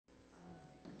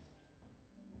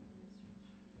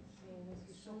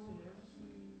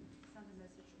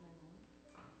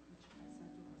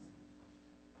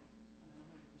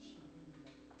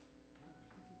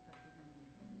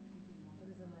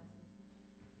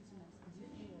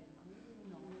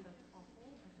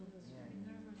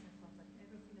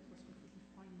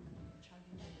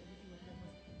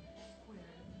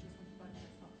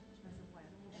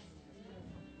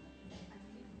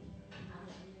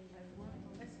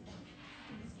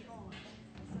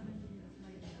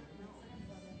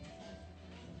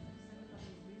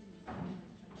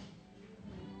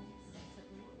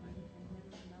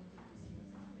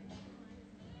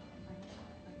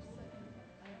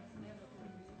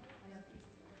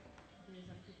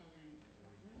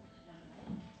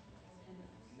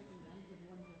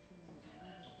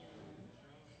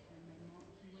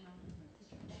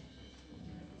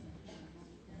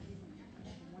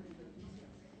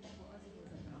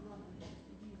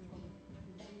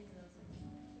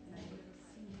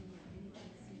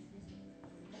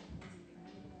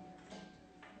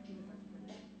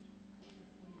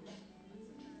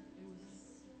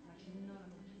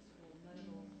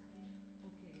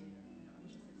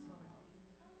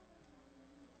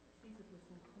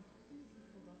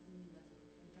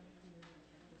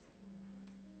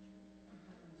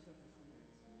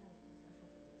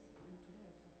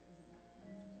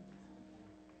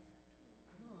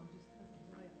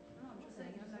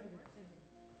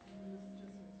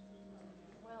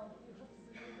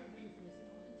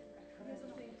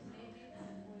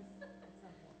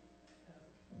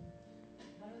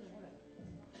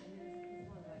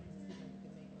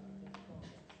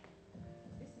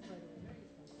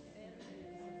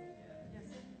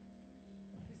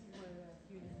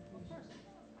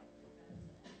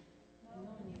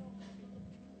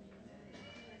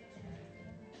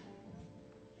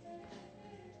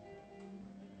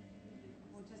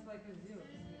like a zero.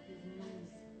 There's no.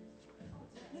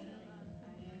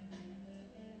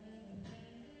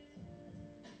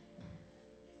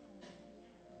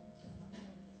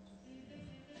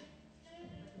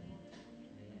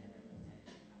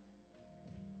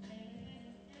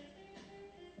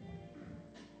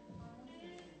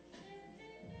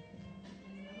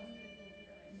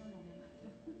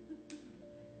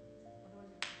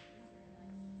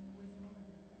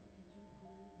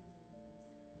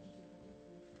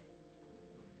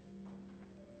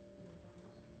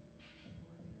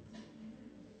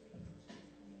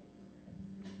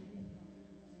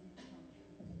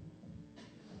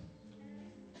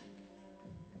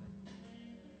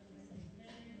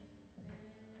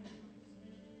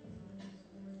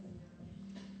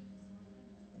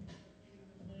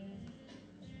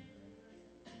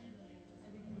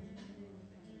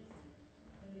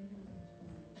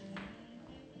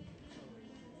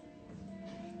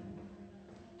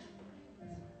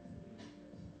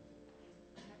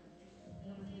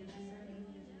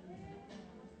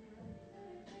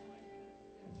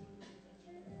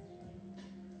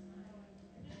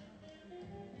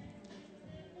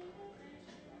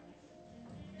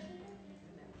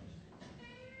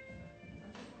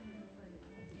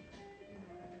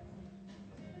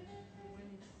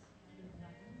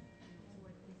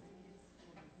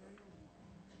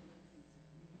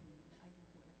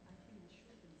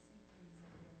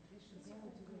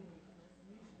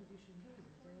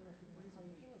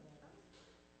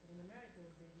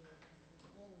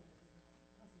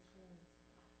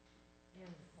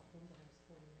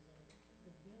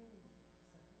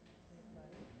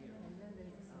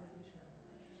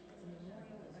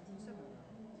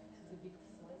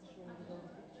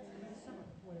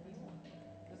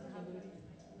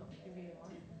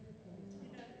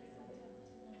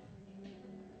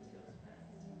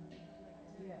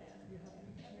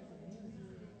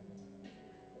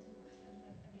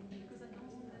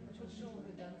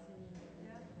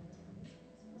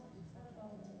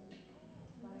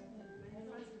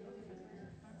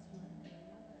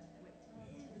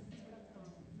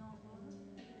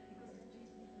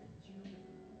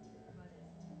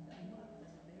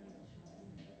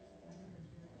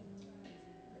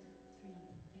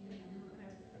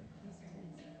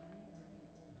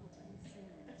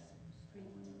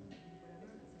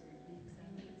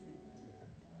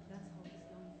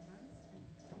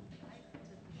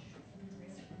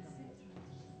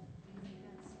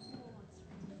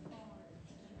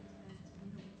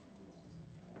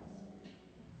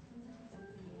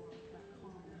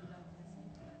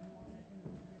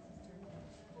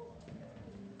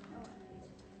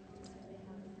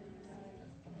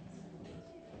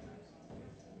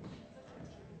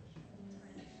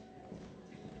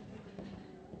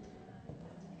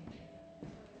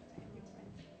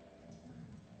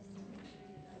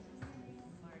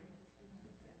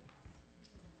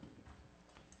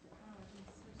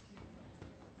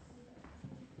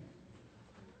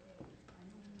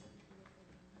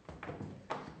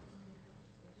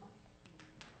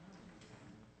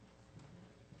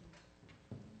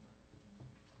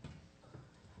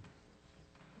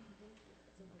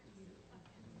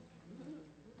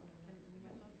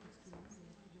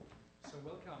 So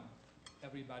welcome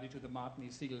everybody to the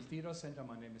Segal Theatre Center.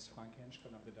 My name is Frank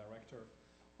Henschken. I'm the director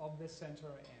of this center,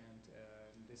 and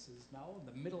this is now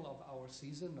the middle of our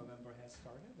season. November has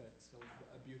started. That's still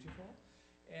beautiful.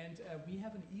 And we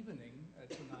have an evening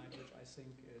tonight which I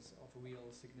think is of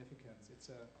real significance. It's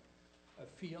a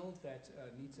field that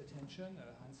needs attention.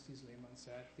 Hans-Thies Lehmann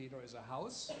said theater is a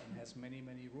house and has many,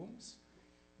 many rooms.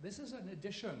 This is an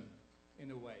addition, in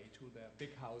a way, to the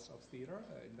big house of theater.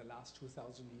 In the last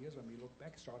 2,000 years, when we look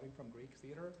back, starting from Greek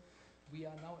theater, we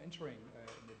are now entering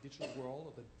the digital world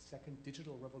of the second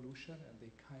digital revolution and the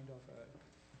kind of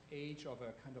age of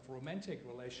a kind of romantic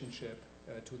relationship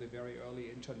to the very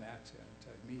early internet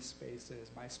and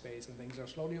MySpace, and things are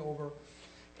slowly over.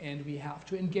 And we have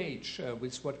to engage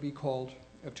with what we called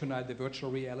tonight the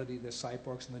virtual reality, the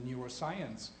cyborgs, and the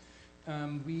neuroscience.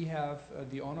 We have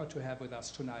the honor to have with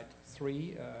us tonight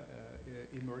three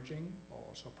emerging,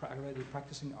 also already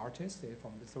practicing artists. They're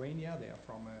from Lithuania, they are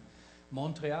from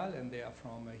Montreal, and they are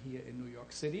from here in New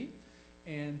York City.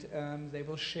 And they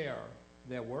will share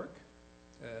their work,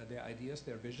 their ideas,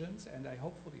 their visions, and I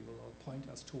hopefully will point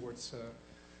us towards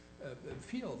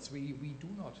fields we do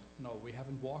not know, we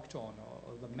haven't walked on,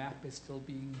 or the map is still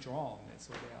being drawn. And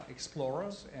so they are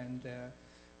explorers, and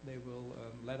they will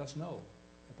let us know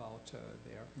about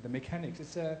the mechanics.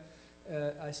 It's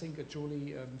I think a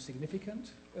truly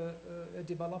significant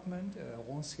development.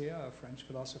 Rancière, a French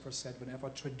philosopher, said whenever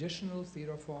traditional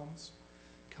theater forms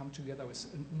come together with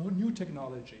new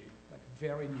technology, like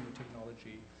very new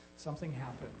technology, something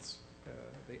happens.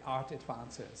 The art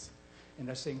advances. And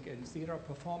I think in theater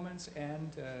performance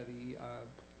and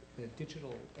the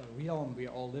digital realm we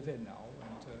all live in now,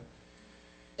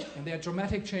 and there are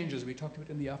dramatic changes. We talked about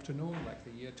in the afternoon, like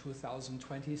the year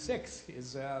 2026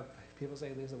 is, people say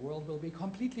the world will be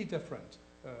completely different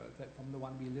from the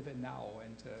one we live in now.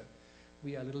 And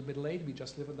we are a little bit late, we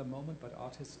just live in the moment, but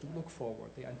artists do look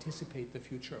forward. They anticipate the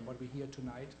future, and what we hear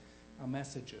tonight are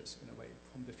messages, in a way,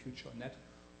 from the future. And that,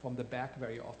 from the back,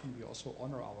 very often we also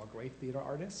honor our great theater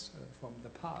artists from the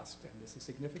past, and this is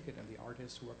significant, and the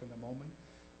artists who work in the moment.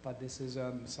 But this is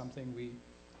something we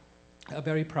are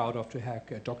very proud of, to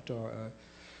have Dr.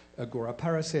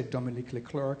 GoraParasit, Dominique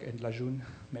Leclerc, and LaJuné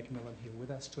McMillian here with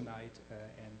us tonight,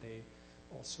 and they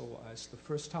also, it's the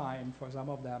first time for some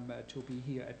of them to be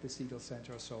here at the Segal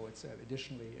Center, so it's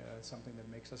additionally something that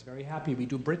makes us very happy. We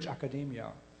do bridge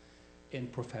academia in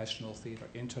professional theater,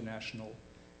 international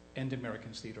and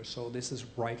American theater, so this is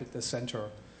right at the center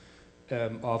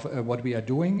of what we are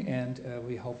doing, and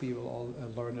we hope you will all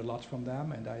learn a lot from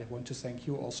them. And I want to thank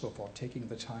you also for taking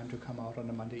the time to come out on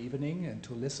a Monday evening and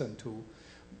to listen to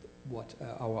what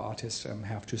our artists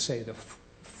have to say. The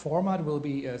format will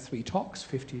be 3 talks,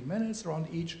 15 minutes around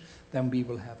each. Then we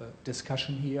will have a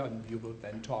discussion here, and you will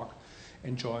then talk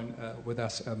and join with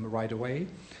us right away,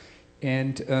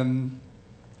 and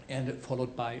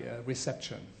followed by a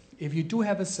reception. If you do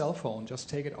have a cell phone, just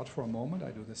take it out for a moment.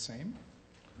 I do the same.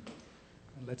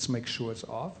 And let's make sure it's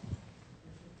off.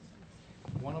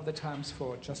 One of the times,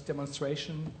 for just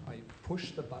demonstration, I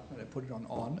push the button and I put it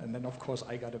on, and then of course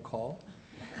I got a call.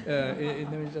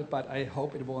 But I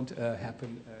hope it won't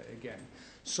happen again.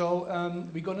 So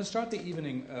we're going to start the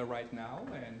evening right now,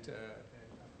 and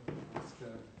ask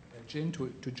Jin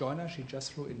to join us. She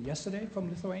just flew in yesterday from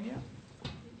Lithuania.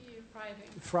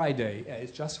 Friday.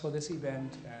 It's just for this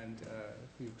event, and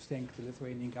we thank the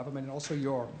Lithuanian government and also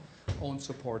your own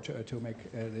support to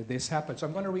make this happen. So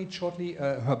I'm going to read shortly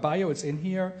her bio. It's in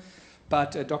here.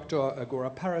 But Dr.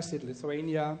 GoraParasit,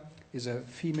 Lithuania, is a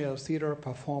female theater,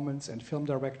 performance, and film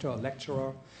director, a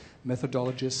lecturer,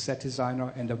 methodologist, set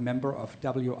designer, and a member of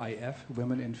WIF,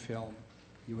 Women in Film,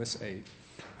 USA.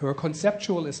 Her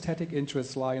conceptual aesthetic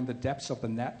interests lie in the depths of the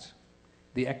net,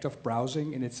 the act of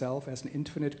browsing in itself as an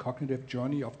infinite cognitive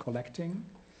journey of collecting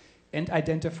and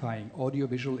identifying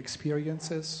audiovisual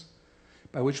experiences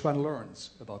by which one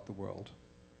learns about the world,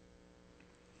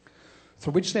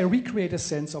 through which they recreate a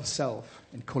sense of self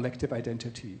and collective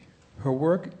identity. Her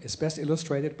work is best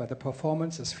illustrated by the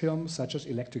performance as films such as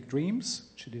Electric Dreams,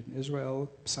 she did in Israel,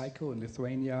 Psycho in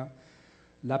Lithuania,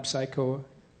 Lab Psycho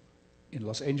in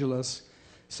Los Angeles,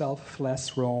 Self,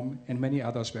 Flesh, Rome, and many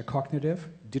others, where cognitive,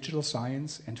 digital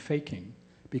science, and faking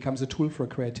becomes a tool for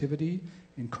creativity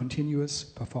in continuous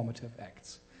performative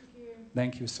acts. Thank you.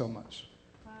 Thank you so much.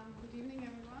 Good evening,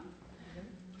 everyone.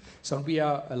 So we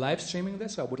are live streaming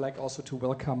this. I would like also to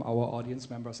welcome our audience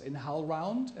members in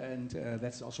HowlRound, and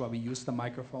that's also why we use the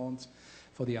microphones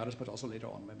for the others, but also later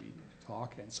on when we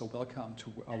talk. And so welcome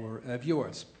to our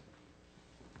viewers.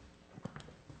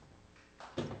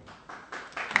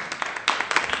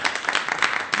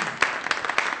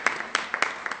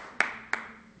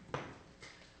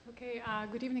 Okay,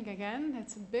 good evening again.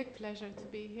 It's a big pleasure to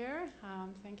be here.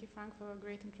 Thank you, Frank, for a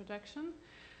great introduction.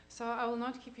 So I will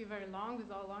not keep you very long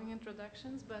with all long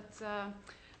introductions, but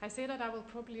I say that I will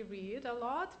probably read a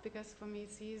lot because for me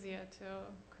it's easier to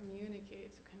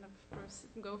communicate, to kind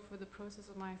of go through the process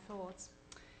of my thoughts.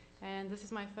 And this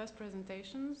is my first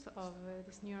presentations of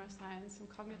this neuroscience and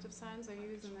cognitive science I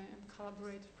use in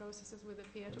collaborative processes with the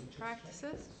theater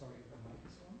practices. Sorry, the mic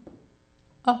is on.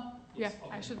 Oh, yeah, Yes,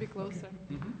 okay. I should be closer.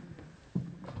 Okay.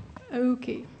 Mm-hmm.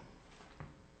 Okay.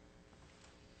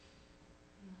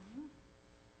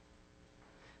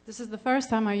 This is the first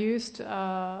time I used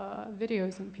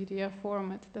videos in PDF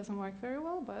format. It doesn't work very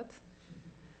well, but...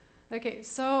 Okay,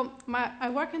 so I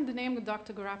work in the name of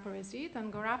Dr. GoraParasit,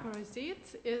 and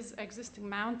GoraParasit is existing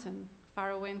mountain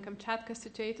far away in Kamchatka,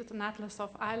 situated on Atlasov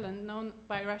Island, known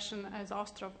by Russian as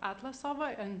Ostrov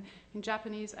Atlasova and in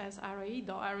Japanese as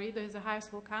Araido. Araido is the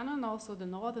highest volcano and also the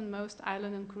northernmost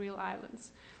island in Kuril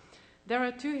Islands. There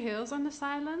are 2 hills on this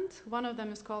island. One of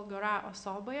them is called Gora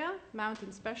Osobaya,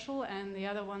 mountain special, and the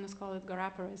other one is called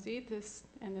GoraParasit,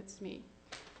 and it's me.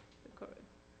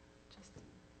 Just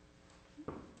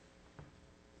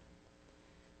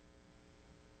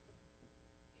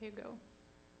here you go.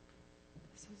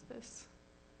 This is this.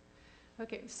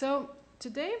 Okay, so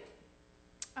today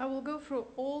I will go through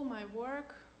all my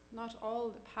work, not all,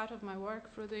 the part of my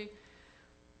work, through the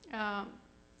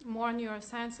more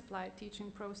neuroscience applied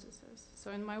teaching processes.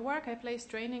 So in my work, I place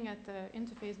training at the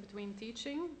interface between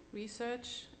teaching,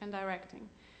 research, and directing.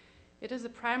 It is a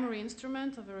primary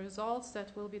instrument of the results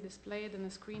that will be displayed on the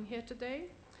screen here today.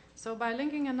 So by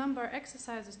linking a number of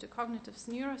exercises to cognitive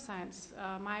neuroscience,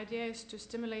 my idea is to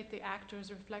stimulate the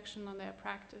actor's reflection on their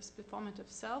practice, performative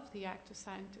self, the actor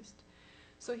scientist.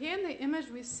 So here in the image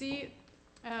we see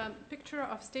a picture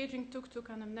of staging Tuk-Tuk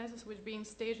Anamnesis, which being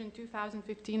staged in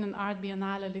 2015 in Art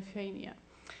Biennale, Lithuania.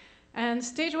 And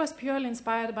stage was purely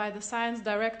inspired by the Science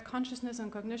Direct Consciousness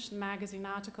and Cognition magazine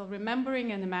article,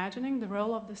 Remembering and Imagining the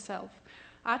Role of the Self.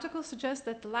 Article suggests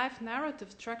that the life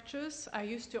narrative structures are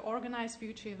used to organize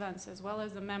future events as well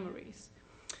as the memories.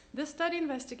 This study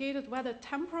investigated whether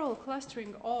temporal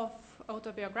clustering of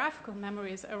autobiographical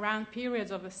memories around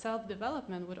periods of a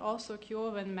self-development would also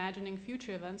occur when imagining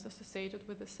future events associated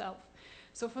with the self.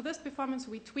 So for this performance,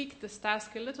 we tweaked this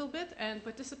task a little bit, and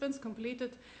participants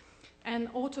completed an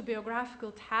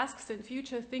autobiographical tasks and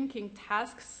future thinking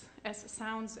tasks as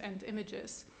sounds and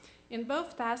images. In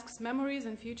both tasks, memories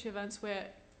and future events were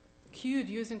cued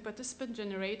using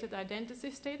participant-generated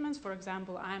identity statements. For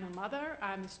example, I'm a mother,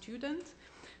 I'm a student.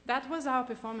 That was our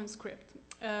performance script,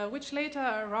 which later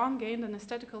on gained an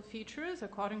aesthetical features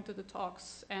according to the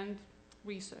talks and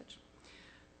research.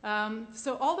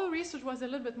 So although research was a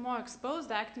little bit more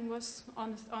exposed, acting was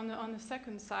on the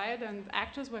second side, and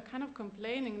actors were kind of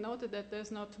complaining, noted that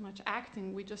there's not too much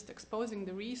acting, we're just exposing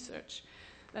the research.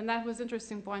 And that was an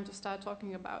interesting point to start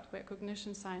talking about, where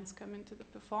cognition science come into the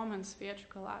performance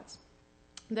theatrical arts.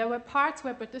 There were parts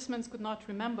where participants could not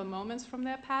remember moments from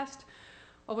their past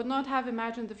or would not have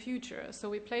imagined the future. So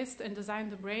we placed and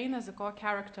designed the brain as a core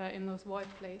character in those void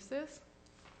places.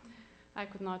 I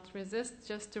could not resist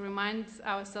just to remind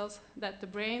ourselves that the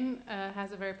brain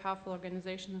has a very powerful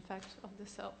organization effect of the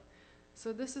self.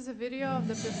 So this is a video of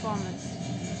the performance.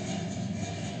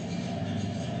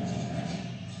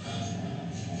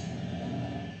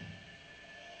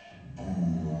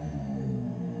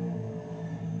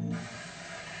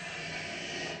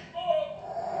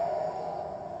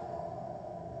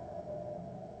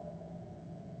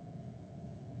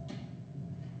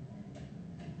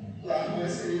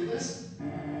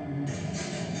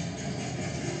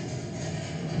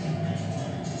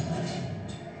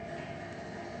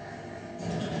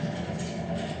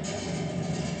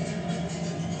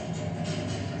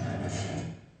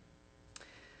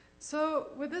 So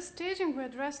with this staging, we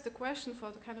addressed the question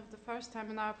for the first time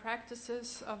in our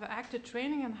practices of actor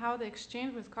training and how the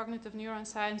exchange with cognitive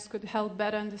neuroscience could help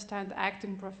better understand the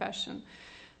acting profession.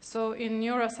 So in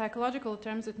neuropsychological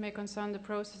terms, it may concern the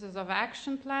processes of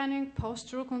action planning,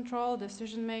 postural control,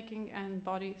 decision-making, and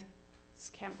body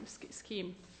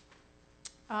scheme.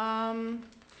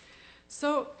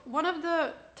 So one of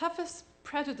the toughest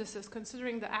prejudices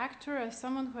considering the actor as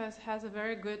someone who has a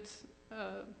very good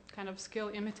kind of skill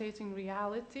imitating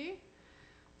reality.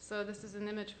 So this is an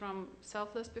image from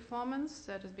Selfless Performance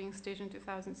that is being staged in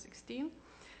 2016.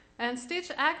 And stage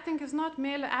acting is not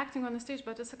merely acting on the stage,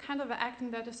 but it's a kind of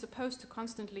acting that is supposed to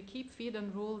constantly keep, feed,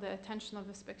 and rule the attention of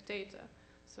the spectator.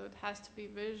 So it has to be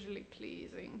visually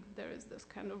pleasing. There is this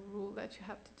kind of rule that you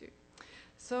have to do.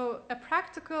 So a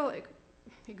practical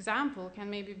example can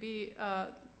maybe be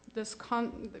to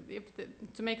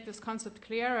make this concept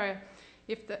clearer.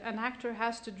 If an actor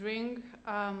has to drink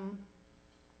a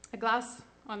glass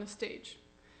on a stage,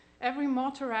 every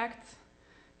motor act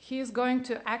he is going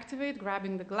to activate,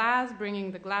 grabbing the glass,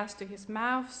 bringing the glass to his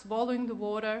mouth, swallowing the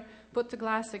water, put the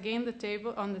glass again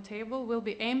on the table, will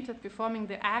be aimed at performing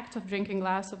the act of drinking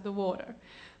glass of the water.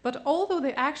 But although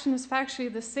the action is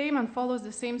factually the same and follows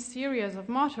the same series of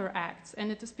motor acts,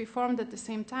 and it is performed at the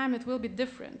same time, it will be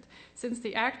different, since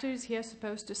the actor is here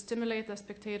supposed to stimulate the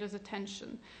spectator's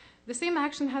attention. The same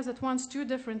action has at once two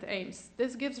different aims.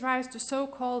 This gives rise to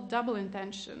so-called double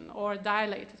intention or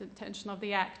dilated intention of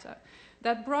the actor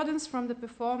that broadens from the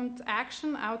performed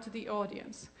action out to the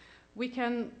audience. We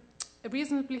can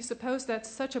reasonably suppose that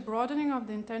such a broadening of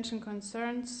the intention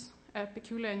concerns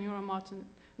peculiar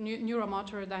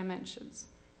neuromotor dimensions.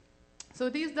 So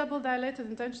these double dilated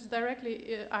intentions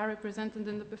directly are represented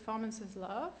in the performance as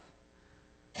love.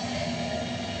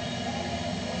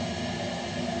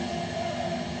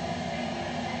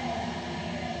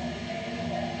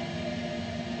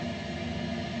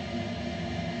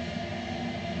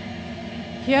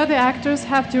 Here the actors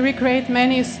have to recreate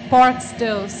many sport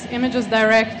stills, images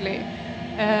directly,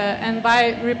 and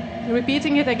by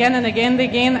repeating it again and again, they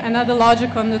gain another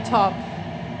logic on the top.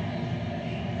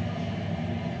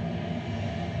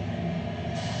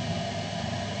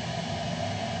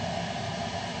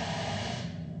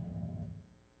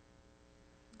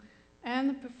 And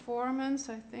the performance,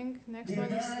 I think. Next The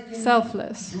one is American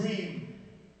Selfless. dream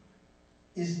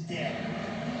is dead.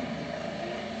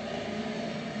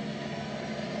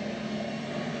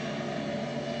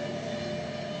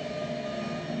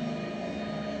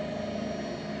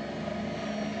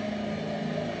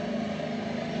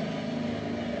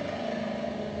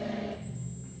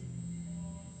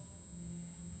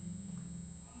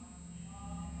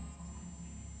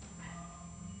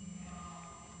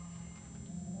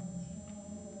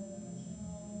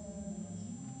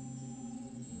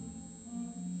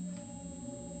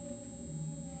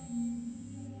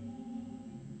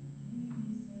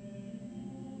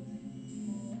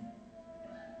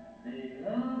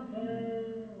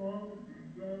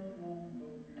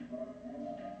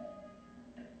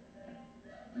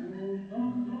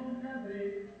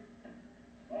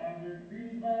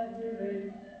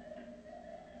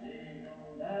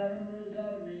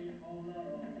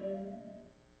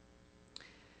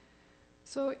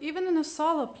 So even in a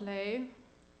solo play,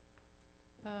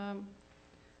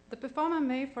 the performer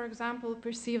may, for example,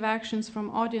 perceive actions from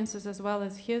audiences as well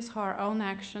as his/her own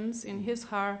actions in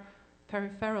his/her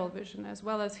peripheral vision, as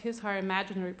well as his/her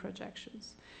imaginary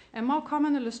projections. A more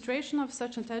common illustration of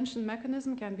such attention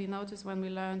mechanism can be noticed when we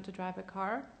learn to drive a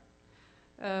car.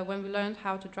 When we learned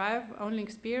how to drive, only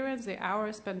experience, the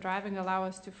hours spent driving allow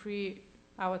us to free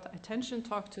our attention,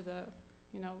 talk to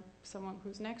someone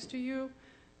who's next to you,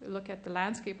 look at the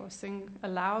landscape or sing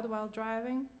aloud while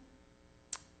driving.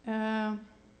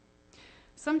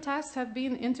 Some tasks have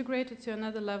been integrated to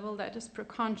another level that is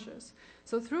preconscious.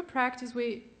 So through practice,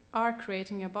 we are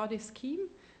creating a body scheme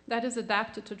that is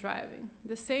adapted to driving.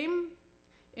 The same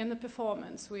in the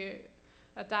performance. We're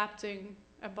adapting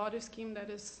a body scheme that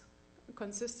is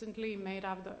consistently made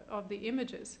of the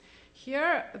images.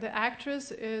 Here, the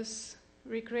actress is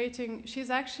recreating,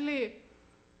 she's actually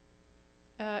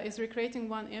is recreating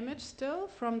one image still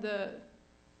from the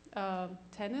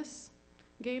tennis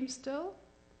game still,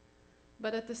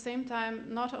 but at the same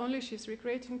time, not only she's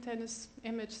recreating tennis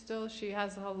image still, she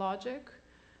has her logic.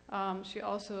 She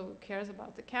also cares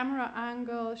about the camera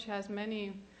angle. She has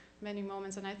many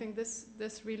moments, and I think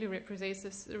this really represents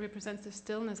the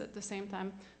stillness at the same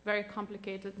time, very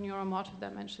complicated neuromotor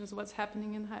dimensions, what's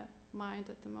happening in her mind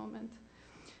at the moment.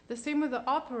 The same with the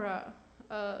opera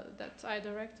that I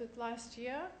directed last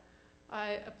year.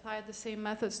 I applied the same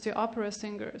methods to opera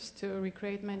singers to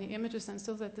recreate many images, and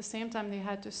still at the same time they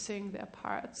had to sing their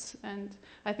parts. And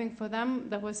I think for them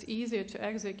that was easier to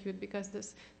execute because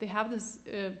they have this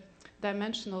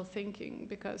dimensional thinking,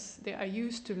 because they are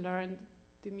used to learn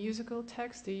the musical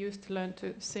text, they used to learn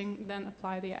to sing, then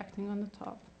apply the acting on the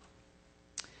top.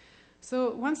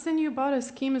 So once the new body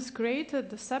scheme is created,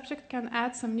 the subject can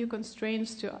add some new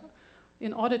constraints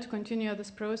in order to continue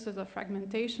this process of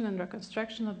fragmentation and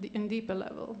reconstruction in deeper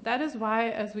level. That is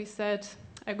why, as we said,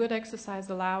 a good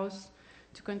exercise allows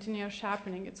to continue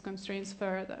sharpening its constraints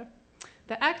further.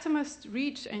 The actor must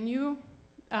reach a new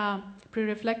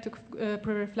pre-reflective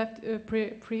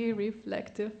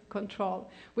control,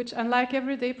 which, unlike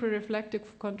everyday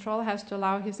pre-reflective control, has to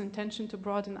allow his intention to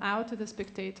broaden out to the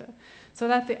spectator, so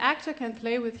that the actor can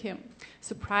play with him,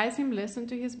 surprise him, listen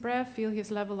to his breath, feel his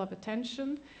level of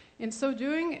attention. In so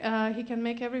doing, he can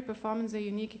make every performance a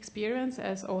unique experience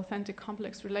as authentic,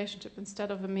 complex relationship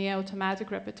instead of a mere automatic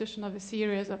repetition of a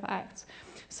series of acts.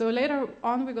 So later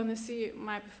on, we're going to see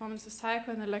my performance of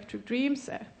Psycho and Electric Dreams,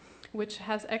 which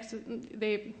has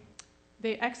they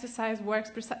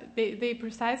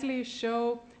precisely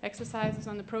show exercises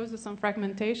on the process of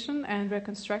fragmentation and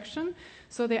reconstruction.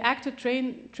 So the actor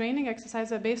training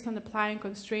exercises are based on applying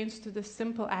constraints to the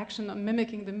simple action of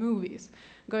mimicking the movies.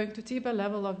 Going to deeper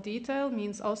level of detail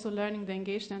means also learning to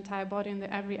engage the entire body in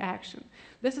every action.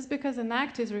 This is because an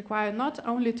act is required not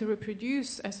only to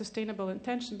reproduce a sustainable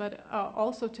intention, but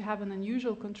also to have an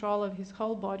unusual control of his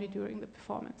whole body during the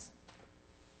performance.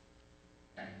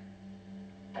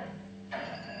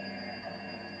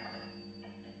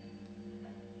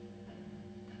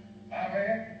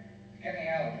 Operator, get me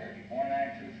Albuquerque,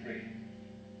 4923.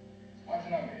 What's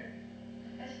the number here?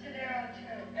 Escudero 2.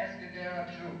 Escudero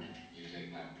 2. You take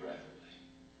my breath away.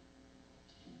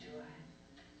 Do I?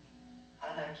 I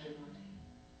like you, Monty.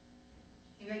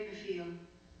 You make me feel...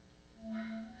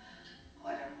 Oh, I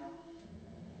don't know.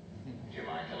 Do you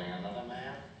mind killing another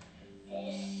man?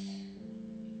 This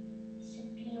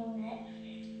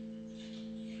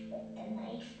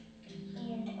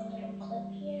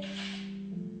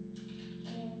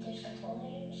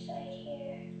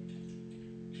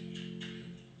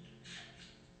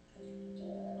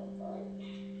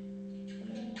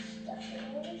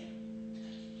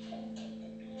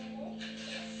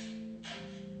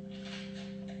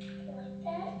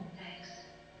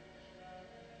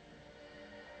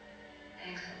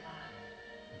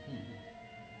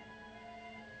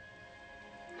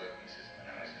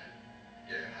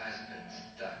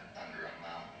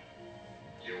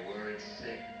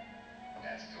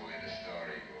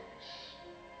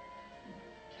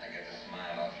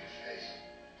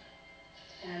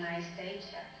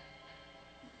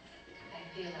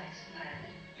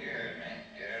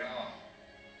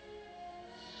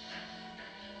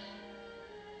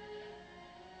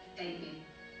Thank you.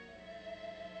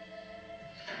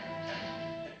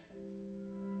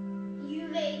 You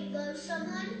may love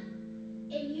someone,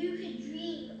 and you could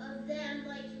dream of them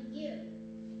liking you.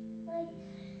 Like,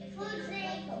 for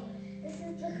example, this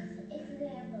is just an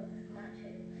example, it's not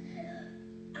true.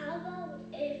 How about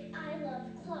if I love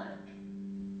Clark,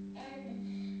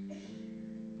 and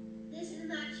this is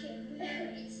not true,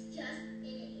 remember, it's just an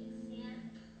example.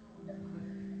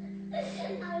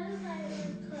 How if I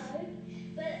love Clark,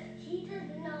 but he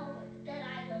doesn't know that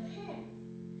I love him.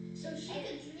 So she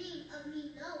could dream of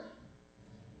me knowing.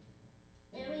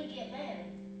 Then we get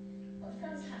married. Well,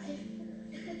 sometimes.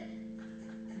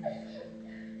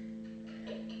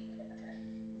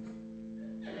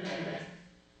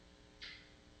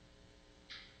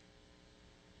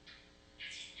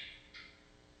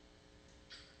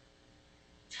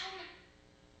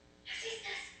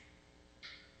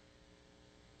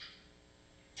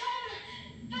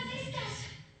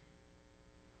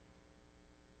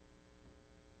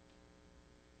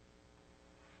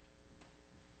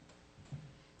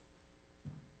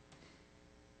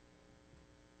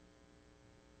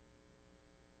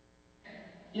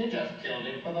 You just killed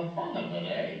him for the fun of it,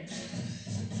 eh?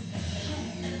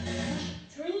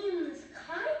 Dreams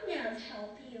kind of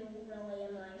help you really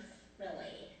in life,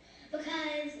 really,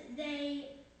 because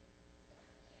they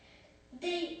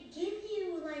give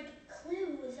you like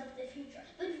clues of the future,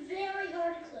 but very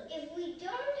hard clues. If we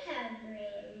don't have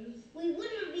dreams, we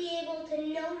wouldn't be able to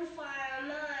notify our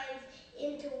minds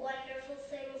into wonderful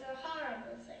things or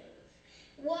horrible things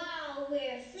while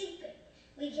we're sleeping.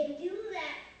 We can do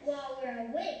that while we're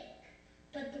awake.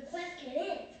 But the question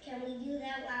is, can we do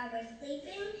that while we're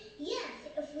sleeping? Yes,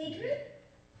 if we dream.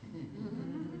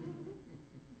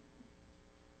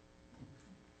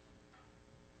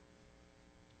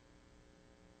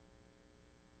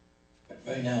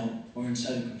 Right now, we're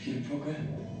inside a computer program.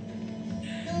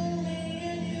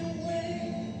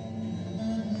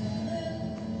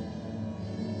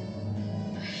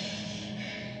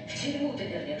 В тюрьму ты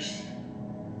вернешься.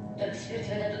 Так смерть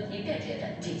дадут не 5 лет,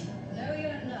 а 10. No,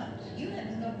 you're not. You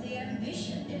haven't got the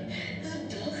ambition.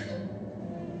 Сдохну.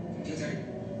 Computer,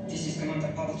 this is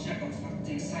Commander Pavel Chekhov,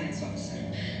 acting science officer.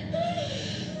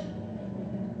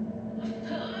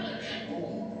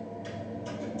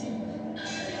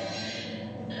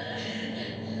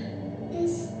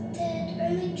 Instead,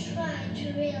 only try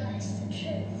to realize the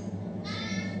truth.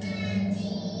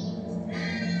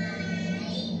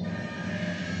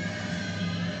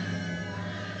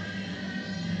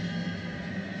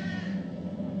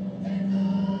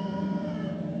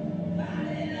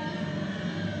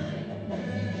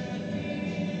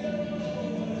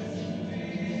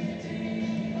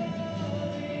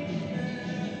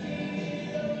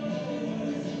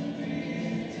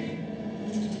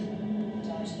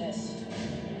 Dodge this.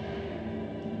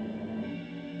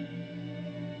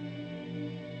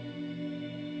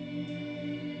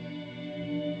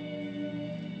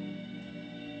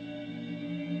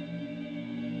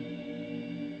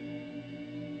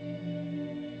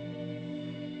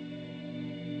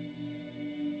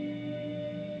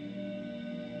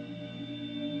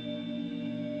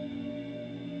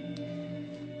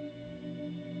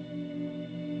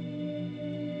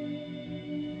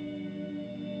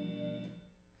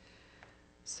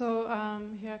 So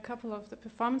here are a couple of the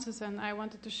performances, and I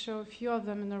wanted to show a few of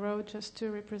them in a row just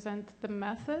to represent the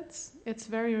methods. It's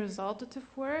very resultative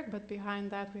work, but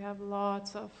behind that we have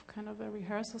lots of kind of a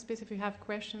rehearsal space. If you have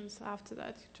questions after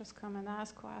that, you just come and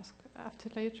ask, or ask after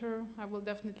later. I will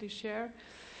definitely share.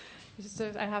 It's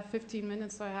just, I have 15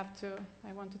 minutes, so I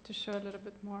wanted to show a little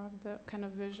bit more of the kind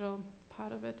of visual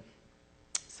part of it.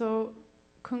 So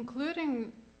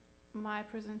concluding my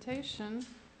presentation,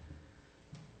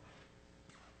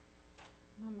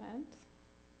 moment.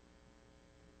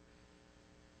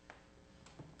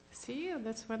 See,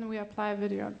 that's when we apply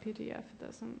video on PDF. It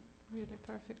doesn't really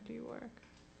perfectly work.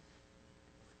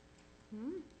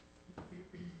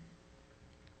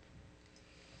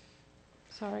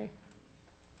 Sorry. I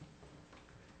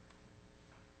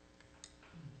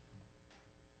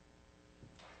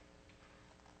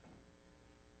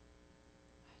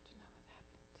don't know what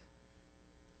happened.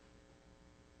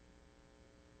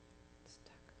 It's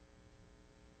stuck.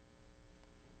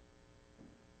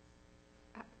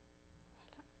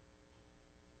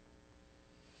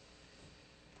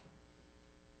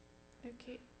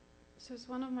 Okay, so it's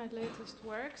one of my latest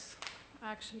works,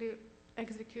 actually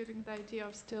executing the idea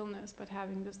of stillness, but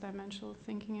having this dimensional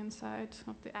thinking inside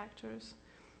of the actors,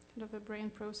 kind of the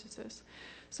brain processes.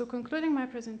 So concluding my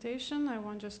presentation, I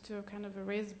want just to kind of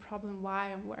erase the problem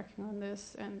why I'm working on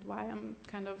this and why I'm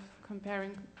kind of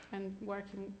comparing and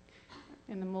working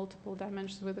in the multiple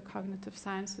dimensions with the cognitive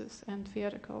sciences and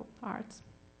theatrical arts.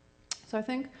 So I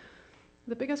think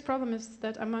the biggest problem is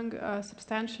that among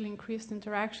substantially increased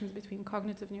interactions between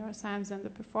cognitive neuroscience and the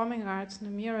performing arts,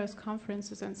 numerous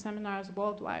conferences and seminars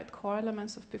worldwide, core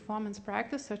elements of performance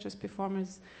practice, such as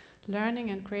performers' learning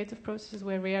and creative processes,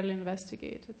 were rarely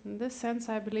investigated. In this sense,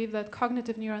 I believe that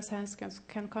cognitive neuroscience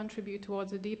can contribute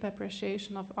towards a deep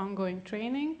appreciation of ongoing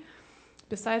training,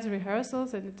 besides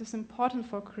rehearsals, and it is important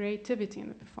for creativity in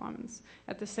the performance.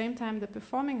 At the same time, the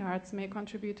performing arts may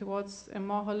contribute towards a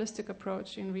more holistic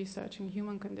approach in researching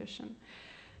human condition.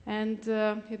 And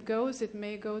it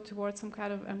may go towards some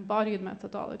kind of embodied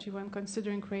methodology when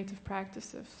considering creative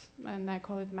practices, and I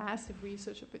call it massive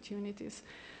research opportunities.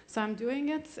 So I'm doing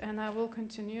it, and I will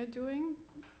continue doing.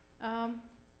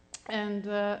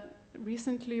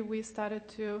 Recently we started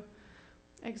to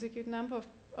execute a number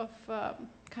of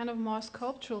kind of more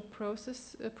sculptural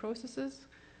processes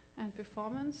and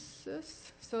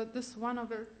performances. So this one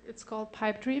of it, it's called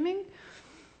pipe dreaming,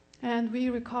 and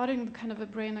we're recording kind of a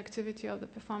brain activity of the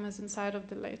performers inside of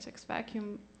the latex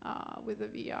vacuum with a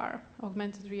VR,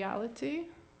 augmented reality,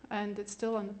 and it's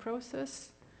still in the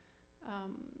process.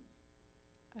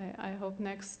 I hope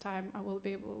next time I will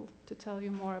be able to tell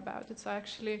you more about it. So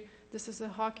actually, this is a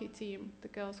hockey team, the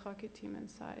girls' hockey team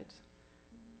inside.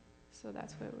 So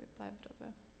that's where we left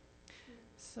over.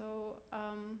 So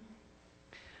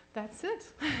that's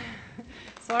it.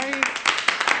 Sorry.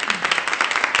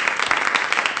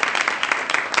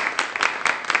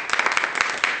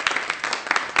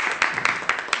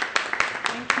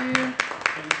 Thank you.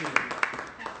 Thank you.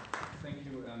 Thank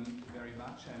you very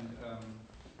much. And I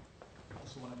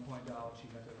also want to point out she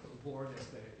got an award as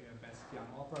the best young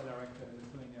opera director in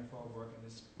Lithuania for her work in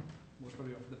this most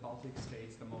probably of the Baltic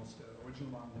states, the most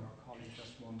original one. Our colleague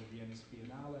just won the Viennese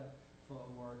Biennale for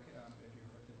her work. If you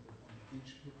heard it on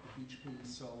the beach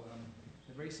piece, so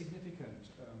a very significant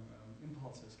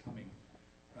impulses coming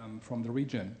from the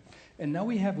region. And now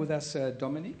we have with us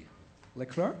Dominique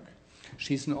Leclerc.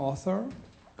 She's an author,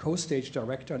 co-stage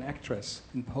director, and actress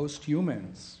in Post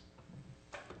Humains.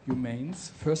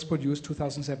 First produced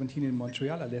 2017 in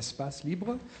Montreal at Espace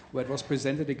Libre, where it was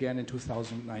presented again in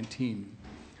 2019.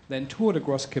 Then toured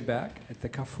across Quebec at the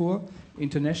Carrefour,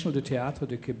 International de Théâtre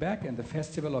de Québec, and the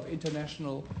Festival of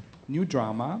International New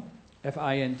Drama,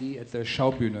 FIND, at the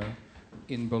Schaubühne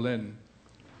in Berlin.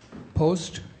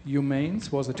 Post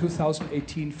Humains was a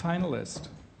 2018 finalist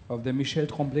of the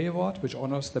Michel-Tremblay Award, which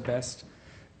honors the best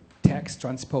text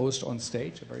transposed on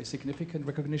stage, a very significant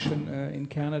recognition in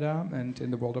Canada and in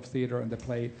the world of theater, and the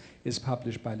play is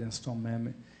published by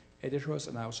Même editors.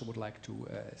 And I also would like to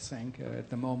thank at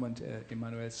the moment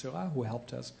Emmanuel Seurat, who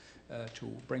helped us to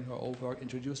bring her over,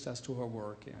 introduced us to her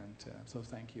work, and so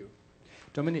thank you.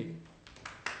 Dominique.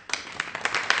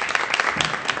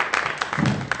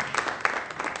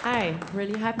 Hi,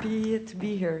 really happy to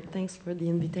be here. Thanks for the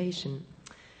invitation.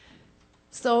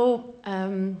 So,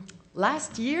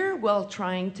 last year, while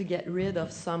trying to get rid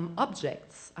of some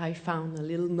objects, I found a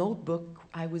little notebook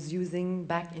I was using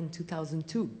back in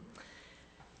 2002,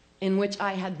 in which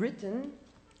I had written,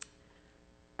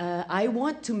 I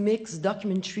want to mix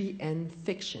documentary and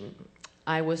fiction.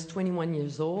 I was 21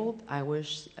 years old, I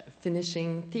was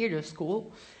finishing theater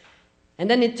school, and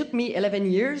then it took me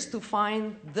 11 years to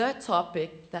find the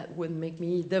topic that would make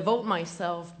me devote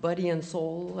myself, body and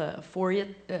soul,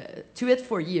 to it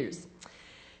for years.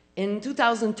 In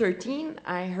 2013,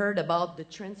 I heard about the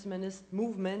transhumanist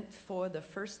movement for the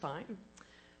first time.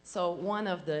 So one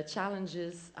of the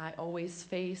challenges I always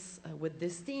face with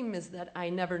this theme is that I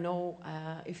never know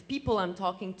if people I'm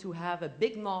talking to have a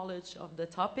big knowledge of the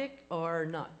topic or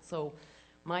not. So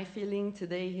my feeling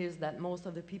today is that most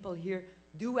of the people here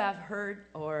do have heard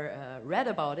or read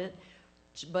about it,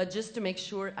 but just to make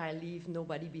sure I leave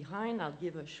nobody behind, I'll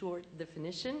give a short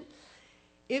definition.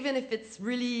 Even if it's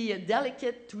really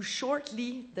delicate to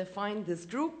shortly define this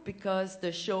group, because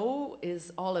the show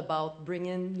is all about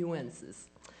bringing nuances.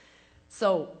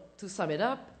 So, to sum it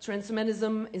up,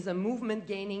 transhumanism is a movement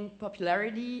gaining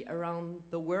popularity around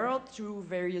the world through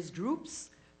various groups,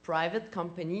 private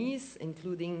companies,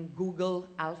 including Google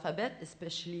Alphabet,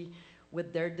 especially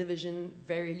with their division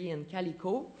Verily and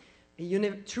Calico,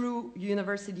 through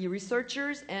university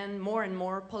researchers, and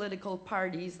more political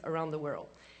parties around the world.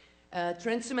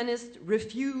 Transhumanists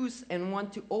refuse and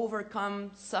want to overcome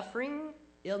suffering,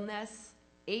 illness,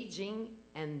 aging,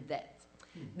 and death.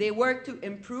 They work to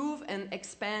improve and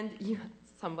expand.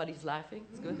 Somebody's laughing,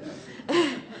 it's good.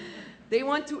 They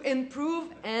want to improve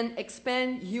and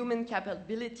expand human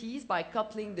capabilities by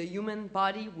coupling the human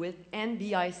body with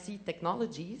NBIC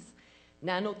technologies.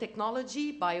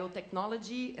 nanotechnology,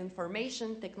 biotechnology,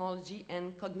 information technology,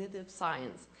 and cognitive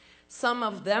science. Some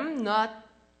of them, not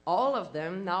all of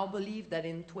them, now believe that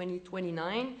in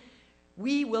 2029,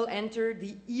 we will enter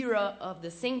the era of the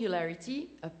singularity,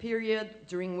 a period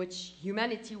during which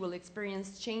humanity will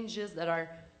experience changes that are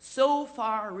so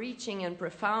far-reaching and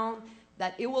profound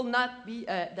that it will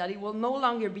no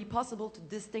longer be possible to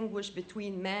distinguish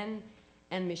between man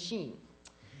and machine.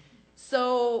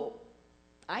 So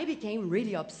I became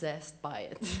really obsessed by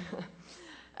it.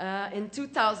 In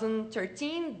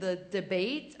 2013, the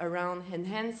debate around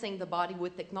enhancing the body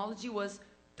with technology was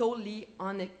totally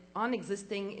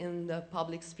unexisting in the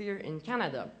public sphere in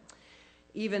Canada,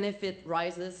 even if it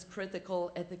raises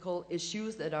critical ethical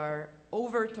issues that are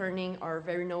overturning our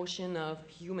very notion of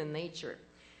human nature.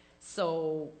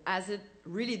 So, as it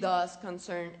really does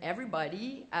concern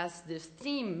everybody, as this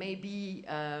theme may be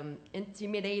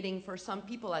intimidating for some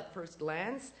people at first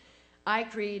glance, I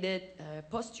created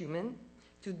Post Humains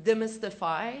to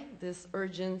demystify this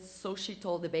urgent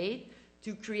societal debate,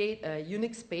 to create a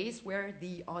unique space where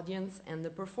the audience and the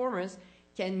performers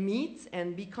can meet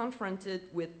and be confronted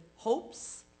with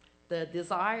hopes, the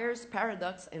desires,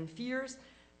 paradox, and fears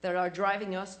that are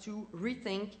driving us to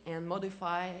rethink and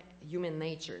modify human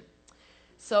nature.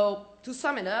 So, to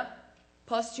sum it up,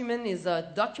 Post Humains is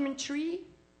a documentary,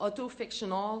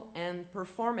 auto-fictional, and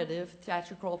performative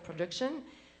theatrical production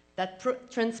that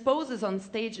transposes on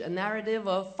stage a narrative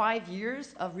of 5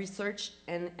 years of research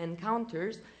and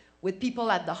encounters with people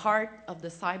at the heart of the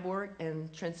cyborg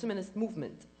and transhumanist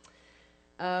movement.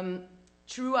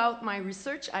 Throughout my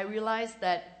research, I realized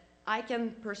that I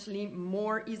can personally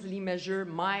more easily measure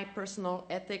my personal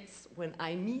ethics when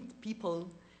I meet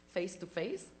people face to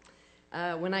face.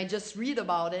 When I just read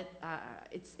about it,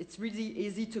 it's really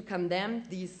easy to condemn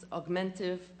these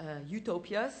augmentative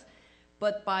utopias.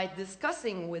 But by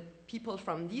discussing with people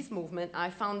from this movement,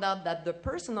 I found out that the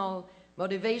personal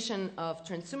motivation of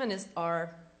transhumanists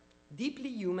are deeply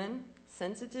human,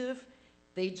 sensitive.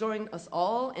 They join us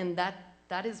all, and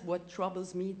that is what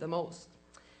troubles me the most.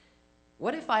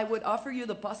 What if I would offer you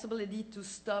the possibility to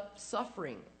stop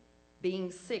suffering,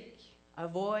 being sick,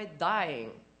 avoid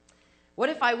dying? What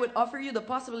if I would offer you the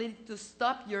possibility to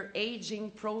stop your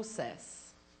aging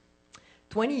process?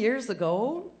 20 years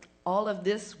ago, all of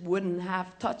this wouldn't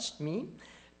have touched me,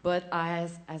 but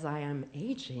as I am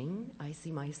aging, I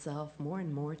see myself more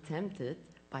and more tempted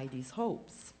by these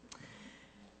hopes.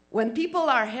 When people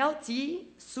are healthy,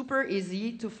 super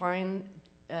easy to find,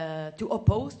 to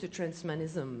oppose to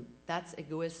transhumanism. That's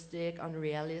egoistic,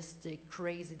 unrealistic,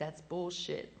 crazy, that's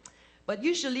bullshit. But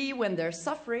usually when there's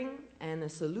suffering and a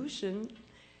solution,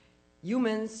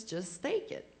 humans just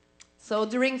take it. So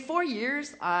during 4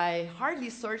 years, I hardly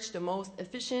searched the most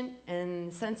efficient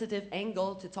and sensitive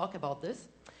angle to talk about this.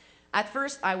 At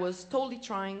first, I was totally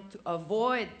trying to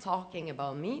avoid talking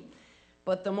about me,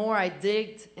 but the more I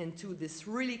digged into this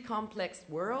really complex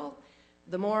world,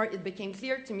 the more it became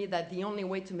clear to me that the only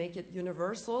way to make it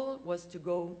universal was to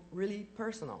go really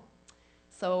personal.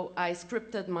 So I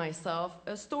scripted myself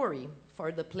a story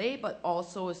for the play, but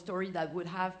also a story that would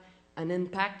have an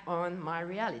impact on my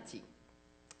reality.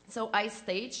 So I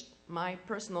staged my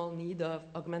personal need of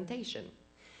augmentation.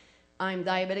 I'm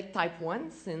diabetic type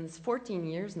 1 since 14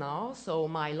 years now, so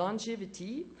my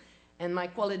longevity and my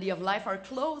quality of life are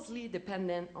closely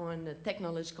dependent on the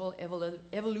technological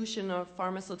evolution of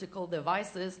pharmaceutical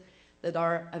devices that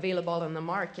are available on the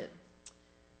market.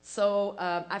 So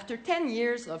after 10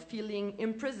 years of feeling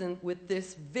imprisoned with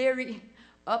this very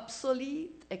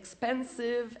obsolete,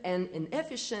 expensive, and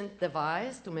inefficient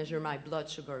device to measure my blood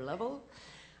sugar level,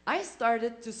 I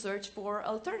started to search for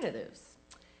alternatives.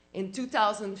 In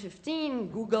 2015,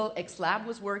 Google X Lab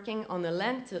was working on a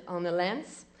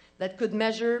lens that could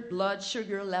measure blood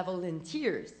sugar level in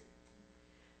tears.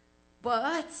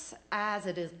 But as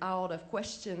it is out of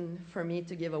question for me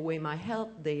to give away my health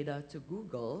data to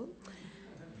Google,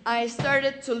 I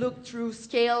started to look through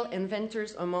scale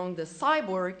inventors among the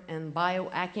cyborg and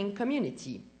biohacking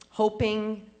community,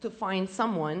 hoping to find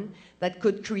someone that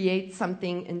could create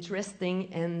something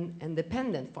interesting and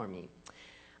independent for me.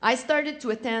 I started to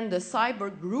attend the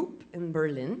cyborg group in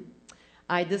Berlin.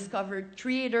 I discovered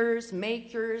creators,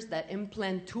 makers that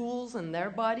implant tools in their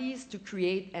bodies to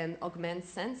create and augment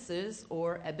senses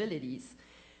or abilities.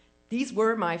 These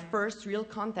were my first real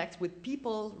contacts with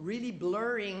people really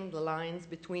blurring the lines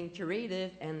between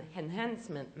curative and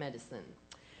enhancement medicine.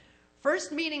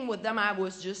 First meeting with them, I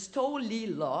was just totally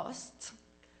lost.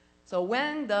 So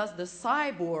when does the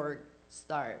cyborg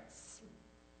start?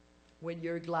 With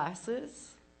your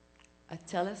glasses, a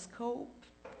telescope,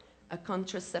 a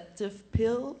contraceptive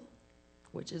pill,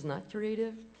 which is not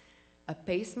creative, a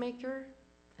pacemaker,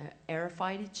 an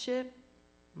RFID chip,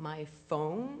 my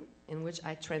phone, in which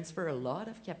I transfer a lot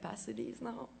of capacities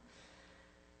now.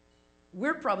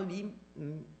 We're probably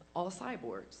all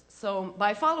cyborgs. So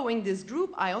by following this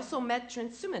group, I also met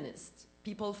transhumanists,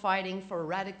 people fighting for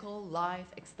radical life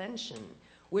extension,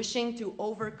 wishing to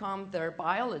overcome their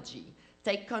biology,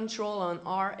 take control on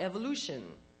our evolution.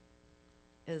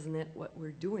 Isn't it what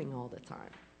we're doing all the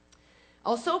time?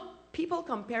 Also, people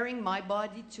comparing my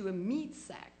body to a meat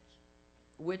sack,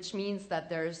 which means that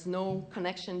there's no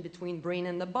connection between brain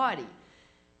and the body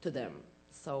to them.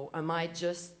 So am I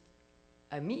just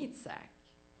a meat sack?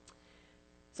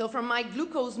 So from my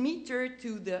glucose meter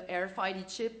to the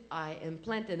RFID chip I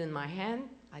implanted in my hand,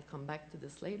 I'll come back to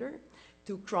this later,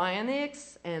 to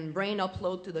cryonics and brain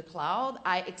upload to the cloud,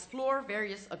 I explore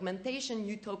various augmentation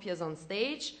utopias on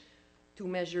stage to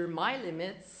measure my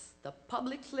limits, the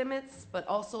public's limits, but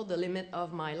also the limit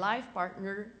of my life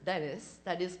partner, Dennis,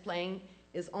 that is playing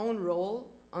his own role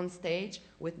on stage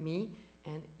with me,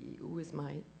 and who is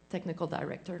my technical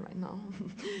director right now.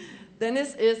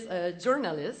 Dennis is a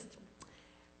journalist.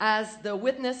 As the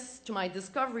witness to my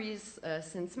discoveries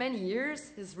since many years,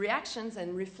 his reactions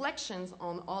and reflections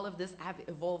on all of this have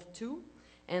evolved too,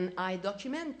 and I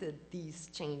documented these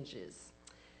changes.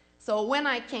 So when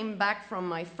I came back from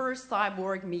my first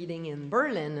cyborg meeting in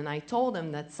Berlin and I told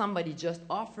him that somebody just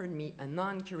offered me a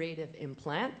non-curative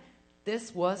implant,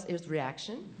 this was his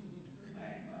reaction.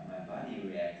 My body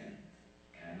reacted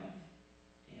kind of,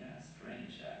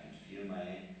 strange. I could feel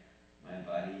my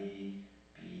body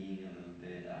being a little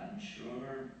bit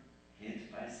unsure,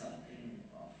 hit by something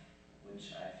of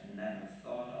which I've never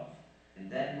thought of. In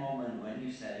that moment when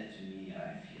you said it to me,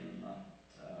 I feel not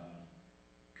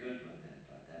good with it,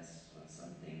 but that's what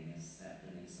something is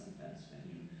happening sometimes when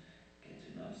you get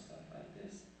to know stuff like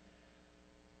this.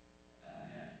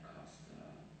 It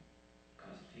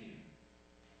caused fear.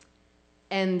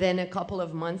 And then a couple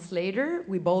of months later,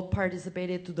 we both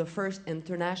participated to the first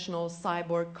International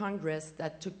Cyborg Congress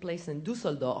that took place in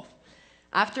Düsseldorf.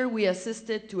 After we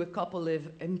assisted to a couple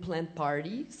of implant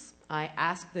parties, I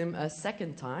asked them a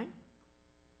second time.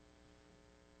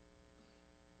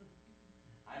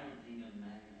 I don't think an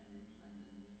implant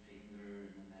in the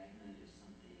finger and a magnet is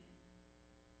something.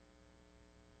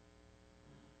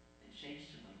 It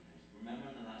changed a little bit.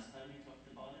 Remember the last time we talked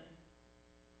about it?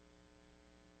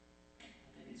 I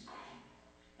think it's cool.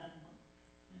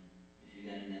 If you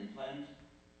get an implant,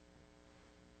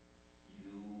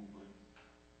 you would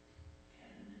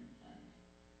get an implant.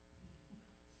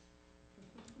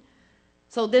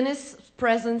 So Dennis'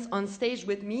 presence on stage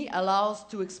with me allows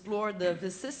to explore the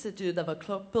vicissitude of a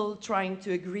couple trying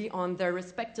to agree on their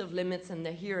respective limits in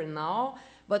the here and now,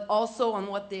 but also on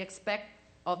what they expect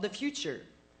of the future.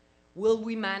 Will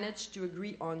we manage to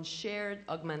agree on shared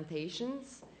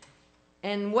augmentations?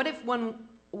 And what if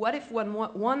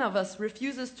one of us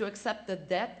refuses to accept the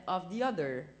death of the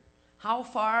other? How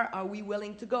far are we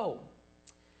willing to go?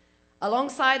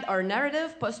 Alongside our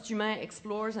narrative, Post Humains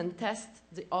explores and tests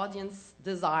the audience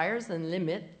desires and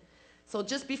limit. So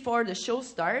just before the show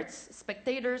starts,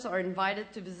 spectators are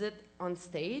invited to visit on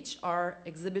stage our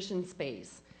exhibition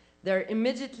space. They're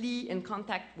immediately in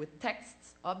contact with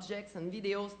texts, objects, and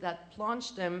videos that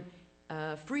plunge them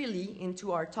freely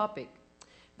into our topic.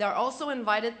 They're also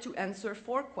invited to answer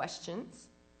 4 questions.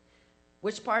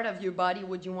 Which part of your body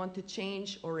would you want to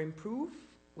change or improve?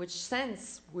 Which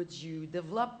sense would you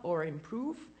develop or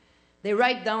improve? They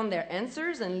write down their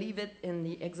answers and leave it in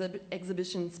the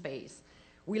exhibition space.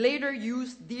 We later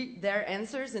use their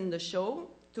answers in the show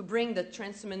to bring the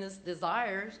transhumanist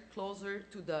desires closer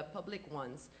to the public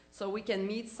ones, so we can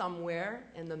meet somewhere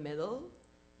in the middle,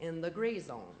 in the gray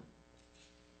zone.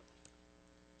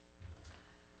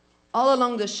 All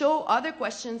along the show, other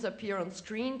questions appear on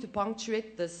screen to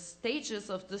punctuate the stages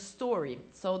of the story.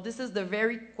 So this is the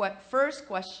very first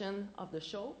question of the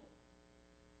show.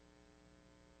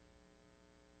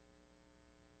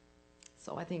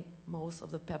 So I think most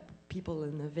of the people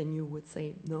in the venue would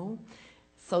say no.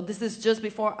 So this is just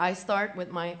before I start with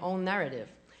my own narrative.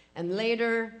 And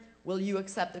later, will you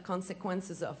accept the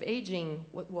consequences of aging?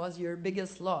 What was your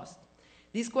biggest loss?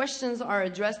 These questions are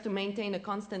addressed to maintain a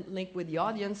constant link with the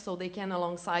audience so they can,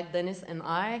 alongside Dennis and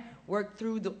I, work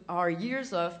through our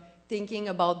years of thinking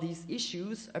about these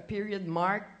issues, a period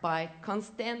marked by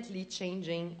constantly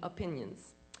changing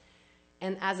opinions.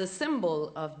 And as a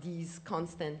symbol of these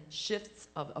constant shifts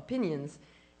of opinions,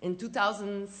 in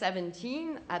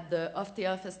 2017, at the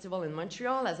Théâtre Festival in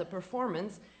Montreal, as a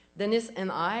performance, Dennis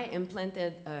and I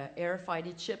implanted an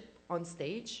RFID chip on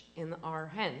stage in our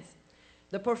hands.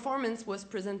 The performance was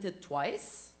presented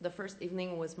twice, The first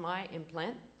evening was my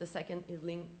implant. The second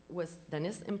evening was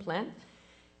Denis' implant.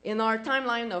 In our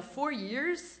timeline of 4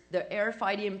 years, the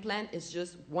RFID implant is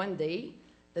just 1 day,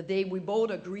 the day we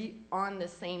both agree on the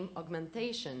same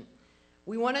augmentation.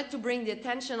 We wanted to bring the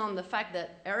attention on the fact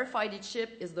that RFID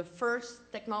chip is the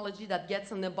first technology that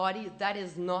gets in the body that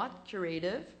is not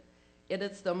curative. It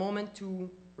is the moment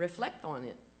to reflect on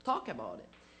it, talk about it.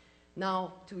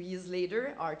 Now, 2 years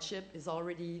later, our chip is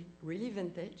already really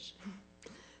vintage.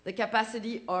 The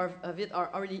capacity of it are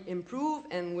already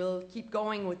improved and will keep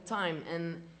going with time.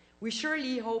 And we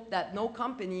surely hope that no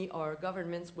company or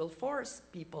governments will force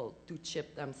people to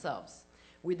chip themselves.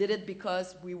 We did it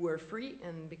because we were free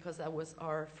and because that was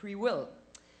our free will.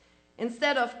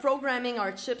 Instead of programming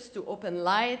our chips to open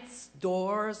lights,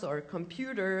 doors, or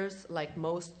computers like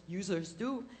most users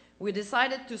do, we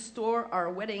decided to store our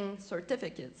wedding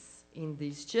certificates in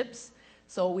these chips.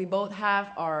 So we both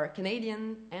have our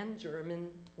Canadian and German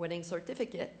wedding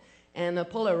certificate and a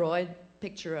Polaroid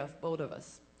picture of both of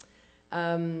us.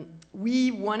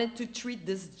 We wanted to treat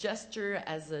this gesture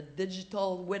as a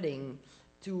digital wedding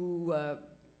to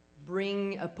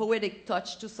bring a poetic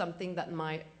touch to something that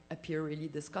might appear really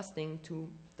disgusting to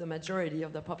the majority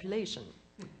of the population,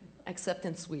 except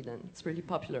in Sweden. It's really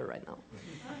popular right now.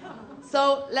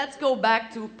 So let's go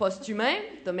back to Post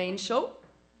Humains, the main show.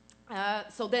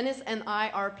 So Denis and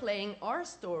I are playing our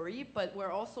story, but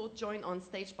we're also joined on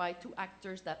stage by 2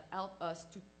 actors that help us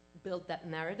to build that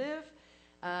narrative.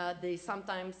 They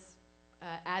sometimes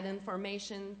add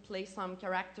information, play some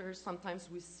characters. Sometimes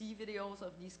we see videos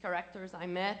of these characters I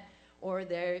met, or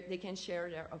they can share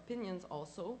their opinions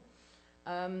also.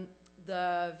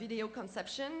 The video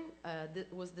conception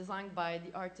was designed by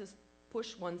the artist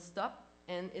Push One Stop,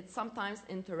 and it sometimes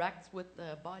interacts with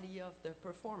the body of the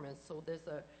performers. So there's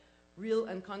a real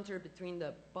encounter between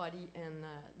the body and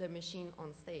the machine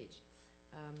on stage.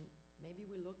 Maybe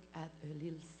we look at a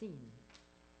little scene.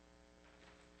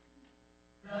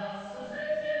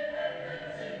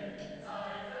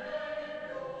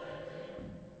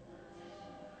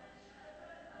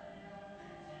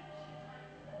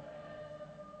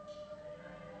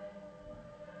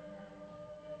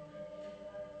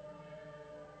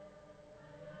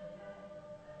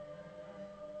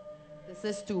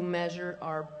 This is to measure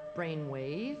our brain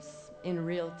waves in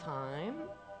real time.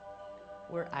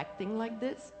 We're acting like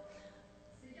this.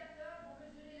 Ces capteurs vont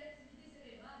mesurer l'activité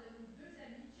cérébrale de nos 2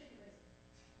 amis tchécois.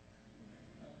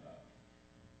 Attention, c'est parti.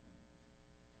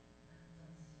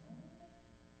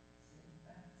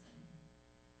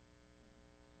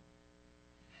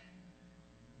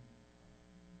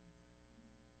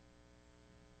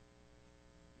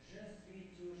 Je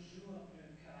suis toujours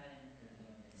plus calme que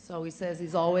Dominique. So he says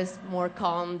he's always more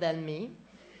calm than me.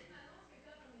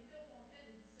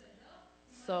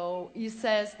 So he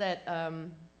says that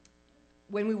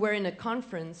when we were in a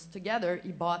conference together,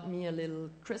 he bought me a little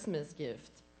Christmas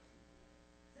gift.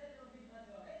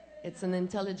 It's an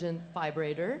intelligent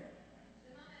vibrator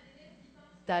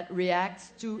that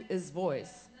reacts to his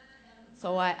voice.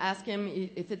 So I asked him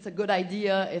if it's a good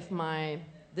idea if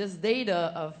this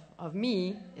data of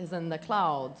me is in the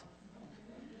cloud.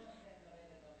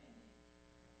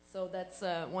 So that's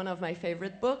one of my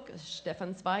favorite books,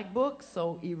 Stefan Zweig book.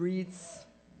 So he reads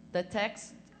the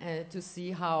text to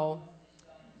see how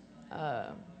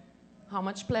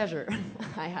much pleasure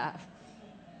I have.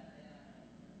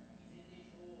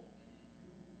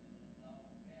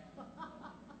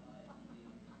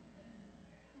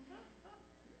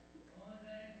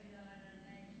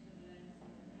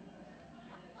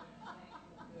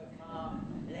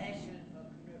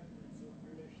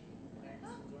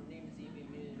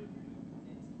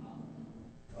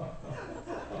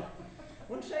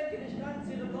 Und schenke dich ganz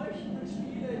ihre leuchtenden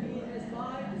Spiele, die in es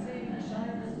Wahrheit selig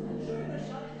scheint. Schöne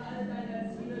Schatten alle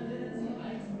deiner Ziele, denen sie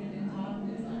einst mit den Taten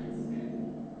des Seins.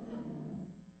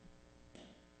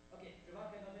 Ok, je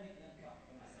vois que Dominique Leclerc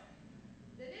commence.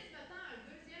 Denis me tend un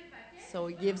deuxième paquet. So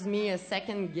he gives me a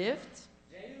second gift.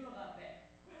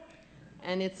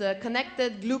 And it's a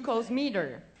connected glucose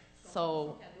meter.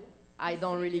 So I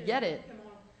don't really get it. Que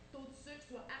mon taux de sucre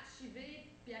soit archivé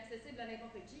puis accessible à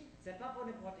n'importe qui. C'est pas pour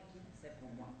n'importe qui, c'est pour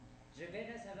moi. Je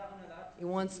vais recevoir une alerte. He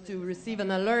wants to receive an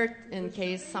alert in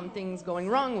case something's going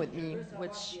wrong with me,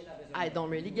 which I don't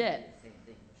really get.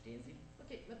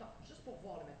 Ok, mettons, juste pour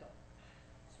voir, mettons.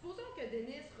 Supposons que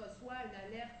Denis reçoit une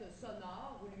alerte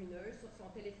sonore ou lumineuse sur son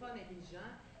téléphone intelligent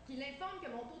qui l'informe que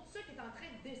mon taux de sucre est en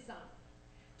train de descendre.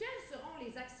 Quelles seront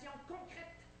les actions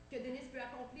concrètes que Denis peut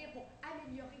accomplir pour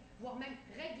améliorer, voire même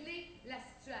régler la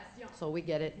situation? So we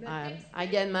get it. I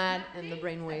get mad and the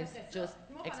brainwaves just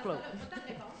explode.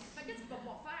 Qu'est-ce qu'il va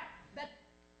pouvoir faire?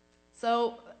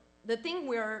 So the thing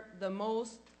we're the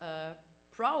most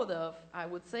proud of, I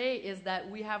would say, is that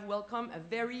we have welcomed a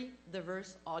very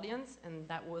diverse audience, and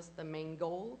that was the main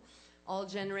goal. All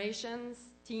generations,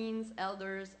 teens,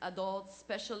 elders, adults,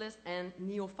 specialists, and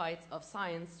neophytes of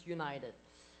science united.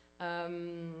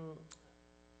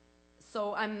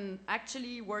 So I'm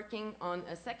actually working on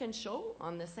a second show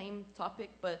on the same topic,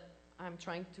 but I'm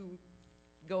trying to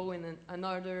go in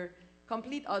another,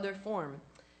 complete other form.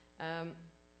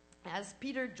 As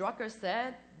Peter Drucker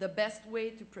said, the best way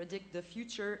to predict the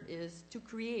future is to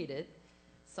create it.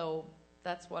 So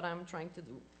that's what I'm trying to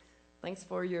do. Thanks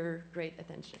for your great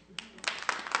attention.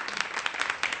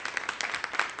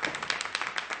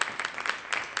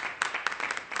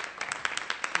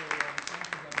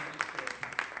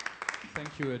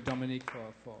 Thank you, Dominique,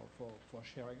 for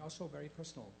sharing also very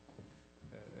personal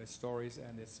stories,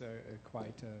 and it's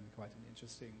quite an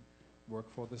interesting work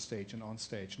for the stage and on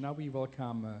stage. Now we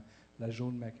welcome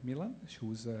LaJuné McMillian,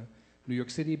 who's a New York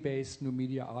City-based new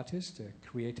media artist, a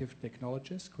creative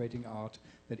technologist, creating art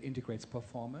that integrates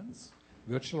performance,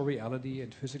 virtual reality,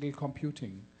 and physical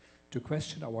computing to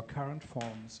question our current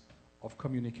forms of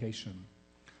communication.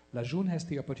 LaJuné has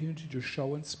the opportunity to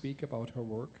show and speak about her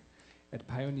work at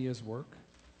Pioneers Work,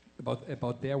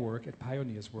 about their work at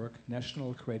Pioneers Work,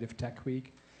 National Creative Tech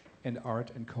Week, and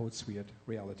Art and Code Suite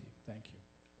Reality. Thank you.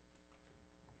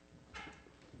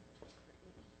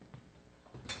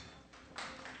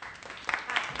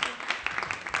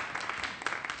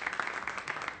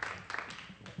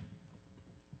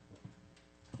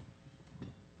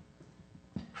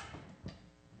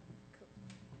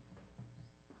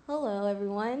 Hello,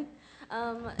 everyone.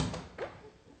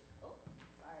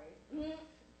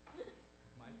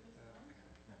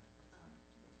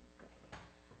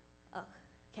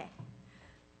 Okay,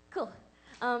 cool.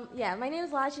 Yeah, my name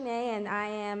is LaJuné, and I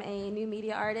am a new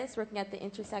media artist working at the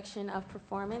intersection of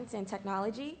performance and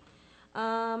technology.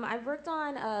 I've worked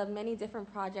on many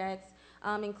different projects,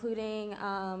 including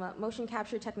motion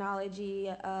capture technology,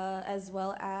 as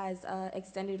well as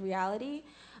extended reality,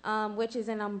 which is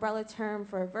an umbrella term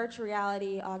for virtual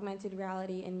reality, augmented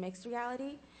reality, and mixed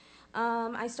reality.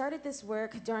 I started this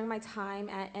work during my time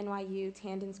at NYU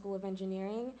Tandon School of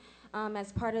Engineering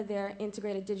as part of their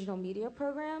integrated digital media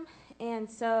program. And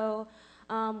so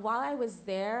while I was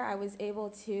there, I was able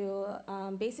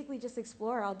to basically just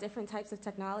explore all different types of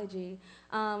technology,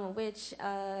 which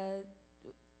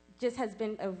just has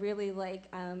been a really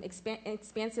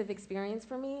expansive experience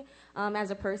for me as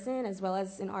a person as well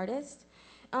as an artist.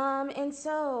 And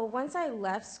so once I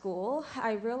left school,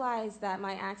 I realized that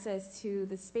my access to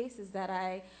the spaces that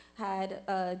I had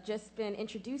just been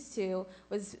introduced to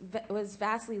was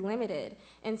vastly limited.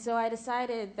 And so I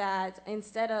decided that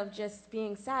instead of just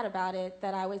being sad about it,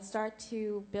 that I would start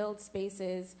to build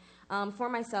spaces for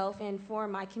myself and for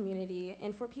my community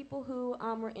and for people who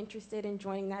were interested in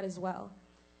joining that as well.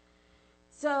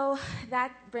 So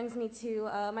that brings me to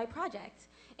my project.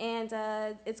 And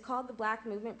it's called the Black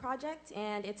Movement Project,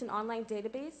 and it's an online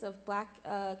database of Black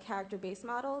character-based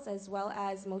models as well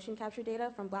as motion capture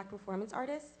data from Black performance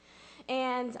artists.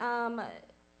 And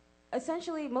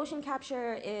essentially, motion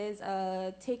capture is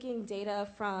taking data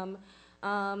from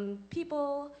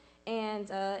people, and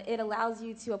it allows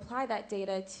you to apply that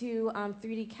data to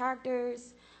 3D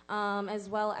characters as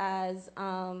well as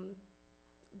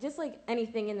just like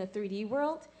anything in the 3D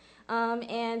world.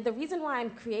 And the reason why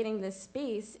I'm creating this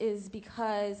space is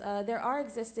because there are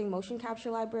existing motion capture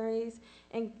libraries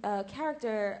and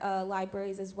character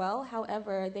libraries as well.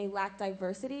 However, they lack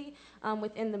diversity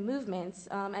within the movements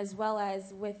as well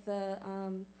as with the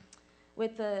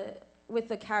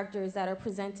characters that are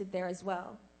presented there as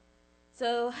well.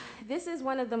 So this is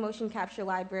one of the motion capture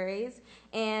libraries,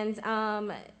 and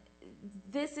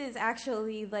this is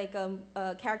actually like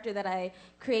a character that I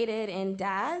created in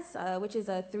DAZ, which is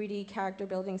a 3D character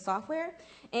building software.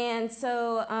 And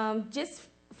so just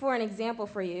for an example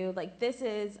for you, like this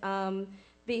is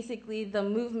basically the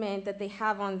movement that they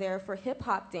have on there for hip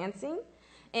hop dancing.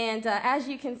 And as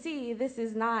you can see, this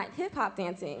is not hip hop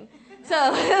dancing.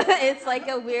 So it's like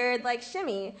a weird like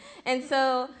shimmy. And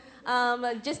so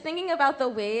just thinking about the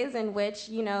ways in which,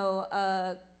 you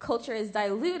know, culture is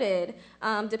diluted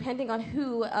depending on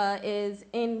who is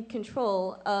in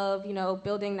control of, you know,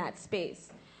 building that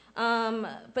space.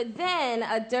 But then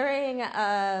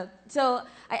so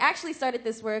I actually started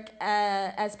this work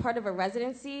as part of a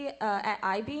residency at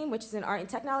I-Beam, which is an art and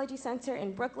technology center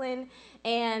in Brooklyn.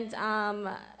 And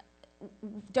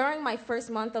during my first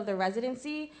month of the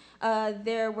residency,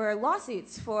 there were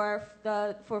lawsuits for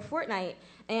Fortnite.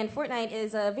 And Fortnite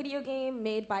is a video game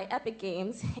made by Epic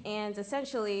Games, and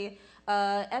essentially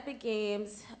Epic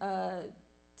Games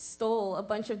stole a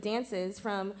bunch of dances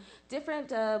from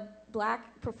different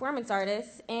black performance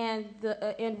artists, and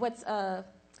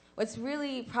what's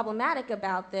really problematic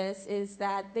about this is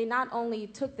that they not only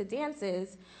took the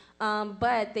dances,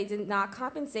 but they did not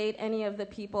compensate any of the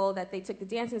people that they took the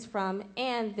dances from,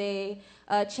 and they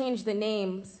changed the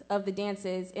names of the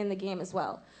dances in the game as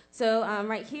well. So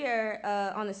right here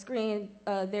on the screen,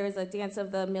 there is a dance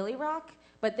of the Millie Rock,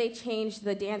 but they changed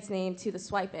the dance name to the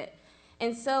Swipe It.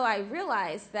 And so I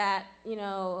realized that,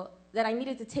 that I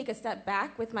needed to take a step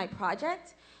back with my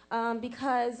project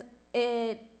because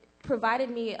it provided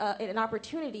me an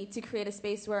opportunity to create a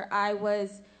space where I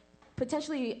was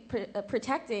potentially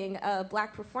protecting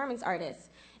black performance artists.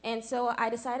 And so I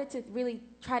decided to really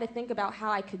try to think about how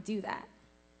I could do that.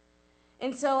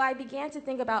 And so I began to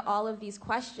think about all of these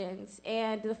questions.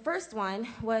 And the first one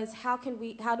was, how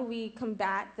do we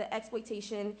combat the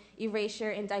exploitation, erasure,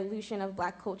 and dilution of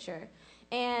black culture?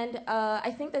 And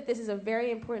I think that this is a very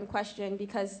important question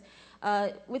because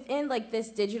within this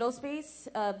digital space,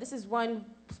 this is one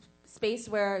space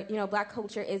where black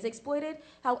culture is exploited.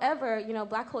 However,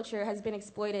 black culture has been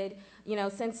exploited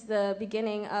since the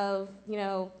beginning of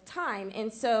time.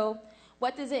 And so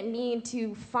what does it mean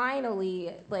to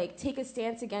finally take a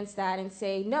stance against that and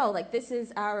say, no, this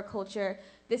is our culture,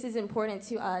 this is important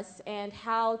to us, and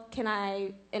how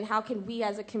can we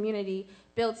as a community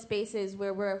build spaces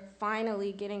where we're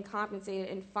finally getting compensated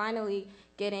and finally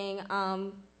getting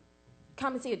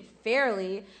compensated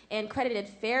fairly and credited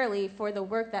fairly for the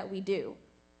work that we do.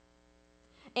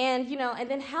 And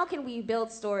and then how can we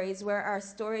build stories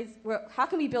how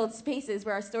can we build spaces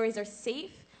where our stories are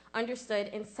safe, understood,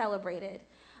 and celebrated?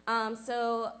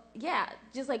 So yeah,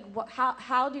 just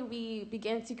how do we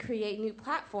begin to create new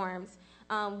platforms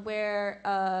where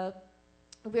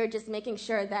we're just making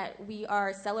sure that we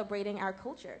are celebrating our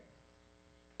culture?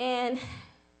 And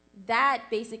that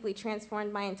basically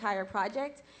transformed my entire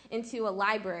project into a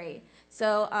library.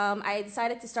 So I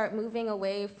decided to start moving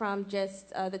away from just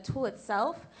the tool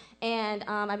itself, and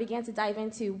I began to dive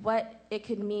into what it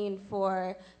could mean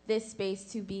for this space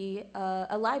to be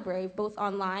a library, both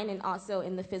online and also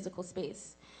in the physical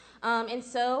space. And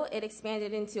so it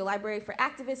expanded into a library for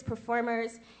activists,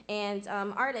 performers, and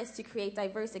artists to create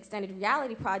diverse extended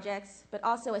reality projects, but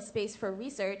also a space for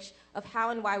research of how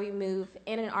and why we move,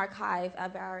 and an archive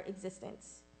of our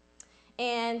existence.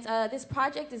 And this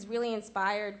project is really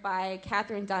inspired by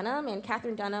Catherine Dunham, and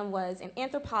Catherine Dunham was an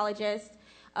anthropologist,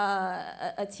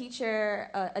 a teacher,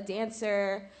 a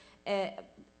dancer, a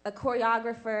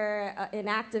choreographer, an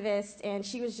activist, and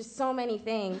she was just so many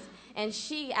things. And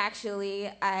she actually,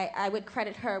 I would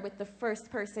credit her with the first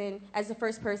person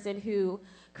who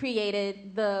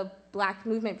created the Black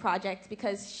Movement Project,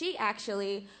 because she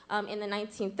actually, in the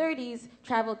 1930s,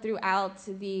 traveled throughout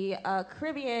the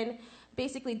Caribbean,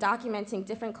 basically documenting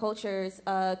different cultures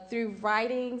through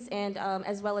writings and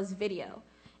as well as video.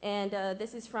 And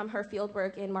this is from her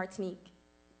fieldwork in Martinique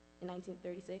in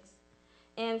 1936.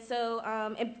 And so,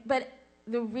 but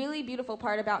the really beautiful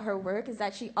part about her work is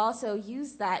that she also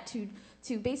used that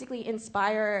to basically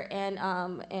inspire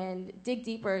and dig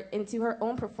deeper into her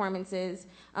own performances,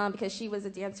 because she was a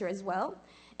dancer as well.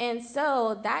 And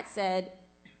so that said,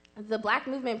 the Black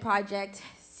Movement Project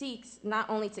seeks not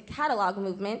only to catalog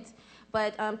movement,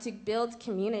 but to build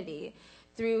community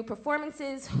through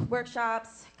performances,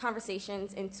 workshops,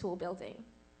 conversations, and tool building.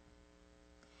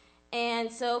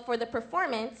 And so for the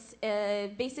performance,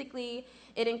 basically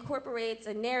it incorporates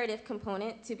a narrative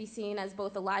component to be seen as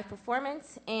both a live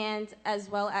performance and as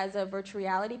well as a virtual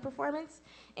reality performance.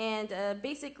 And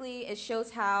basically it shows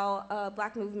how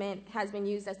Black movement has been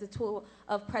used as a tool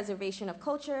of preservation of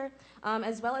culture,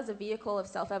 as well as a vehicle of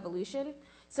self-evolution.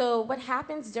 So what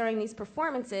happens during these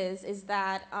performances is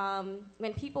that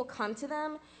when people come to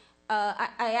them,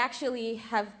 I actually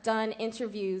have done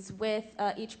interviews with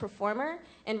each performer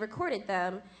and recorded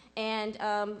them. And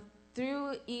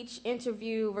through each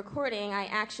interview recording, I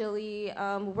actually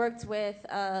worked with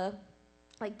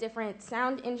different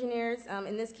sound engineers.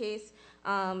 In this case,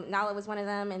 Nala was one of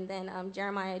them, and then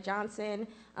Jeremiah Johnson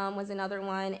was another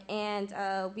one. And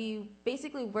we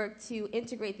basically worked to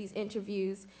integrate these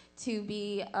interviews to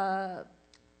be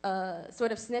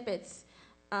sort of snippets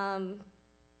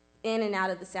in and out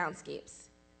of the soundscapes.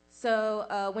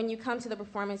 So when you come to the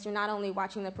performance, you're not only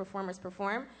watching the performers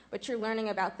perform, but you're learning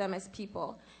about them as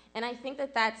people. And I think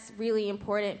that that's really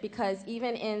important, because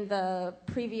even in the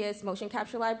previous motion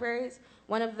capture libraries,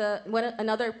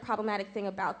 another problematic thing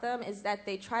about them is that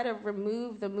they try to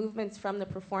remove the movements from the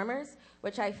performers,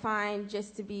 which I find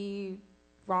just to be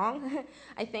wrong.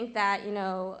 I think that,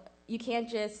 you can't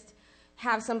just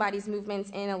have somebody's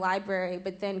movements in a library,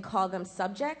 but then call them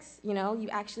subjects. You know, you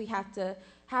actually have to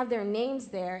have their names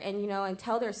there and, you know, and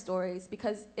tell their stories,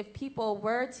 because if people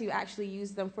were to actually use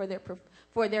them for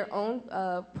their own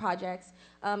projects,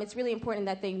 it's really important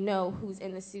that they know who's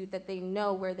in the suit, that they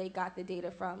know where they got the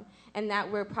data from, and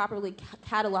that we're properly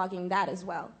cataloging that as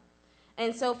well.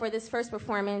 And so for this first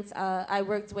performance, I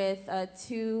worked with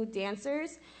 2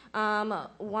 dancers.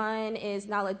 One is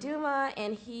Nala Duma,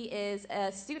 and he is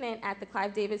a student at the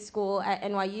Clive Davis School at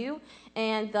NYU.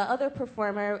 And the other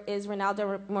performer is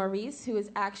Ronaldo Maurice, who is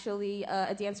actually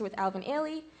a dancer with Alvin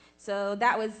Ailey. So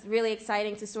that was really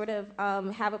exciting to sort of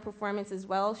have a performance as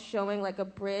well, showing like a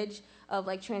bridge of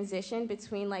like transition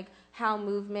between like how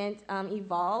movement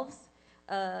evolves.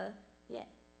 Yeah.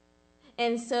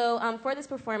 And so for this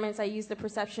performance, I used the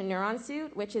Perception Neuron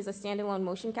suit, which is a standalone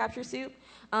motion capture suit,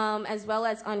 as well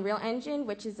as Unreal Engine,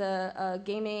 which is a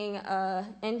gaming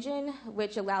engine,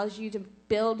 which allows you to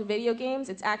build video games.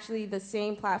 It's actually the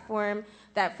same platform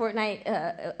that Fortnite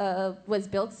was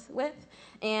built with.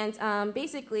 And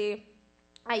basically,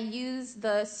 I use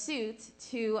the suit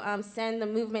to send the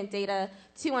movement data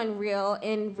to Unreal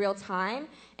in real time.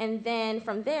 And then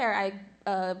from there, I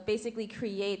basically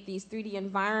create these 3D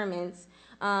environments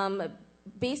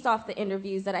based off the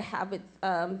interviews that I have with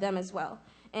them as well.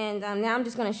 And now I'm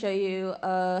just going to show you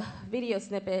a video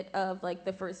snippet of like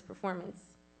the first performance.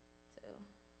 So,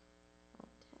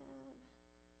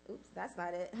 oops, that's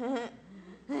not it.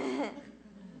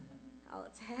 I'll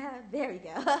tab. There we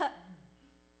go.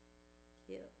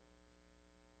 Cute.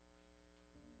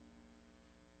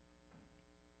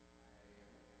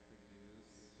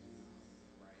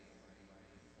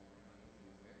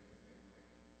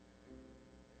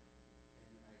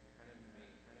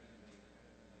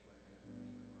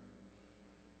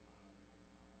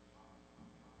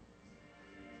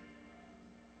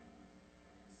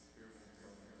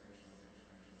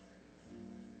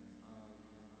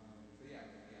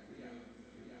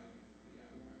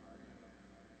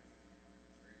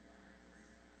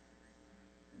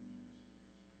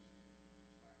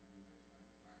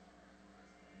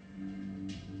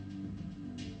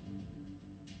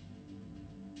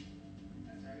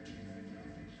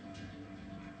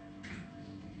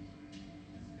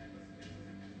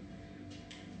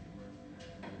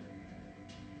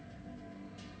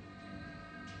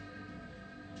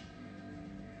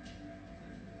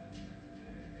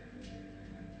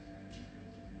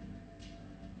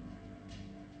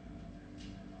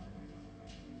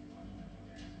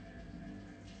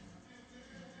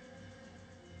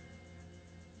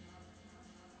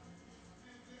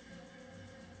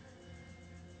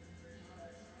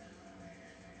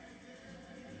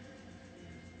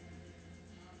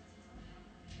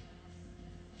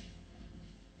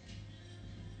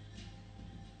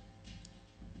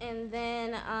 And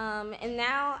then, and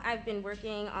now I've been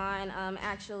working on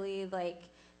actually like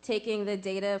taking the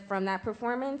data from that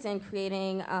performance and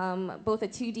creating both a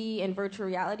 2D and virtual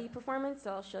reality performance.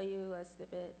 So I'll show you a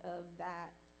snippet of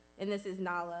that. And this is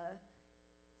Nala.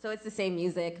 So it's the same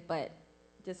music, but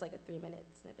just like a 3-minute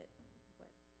snippet.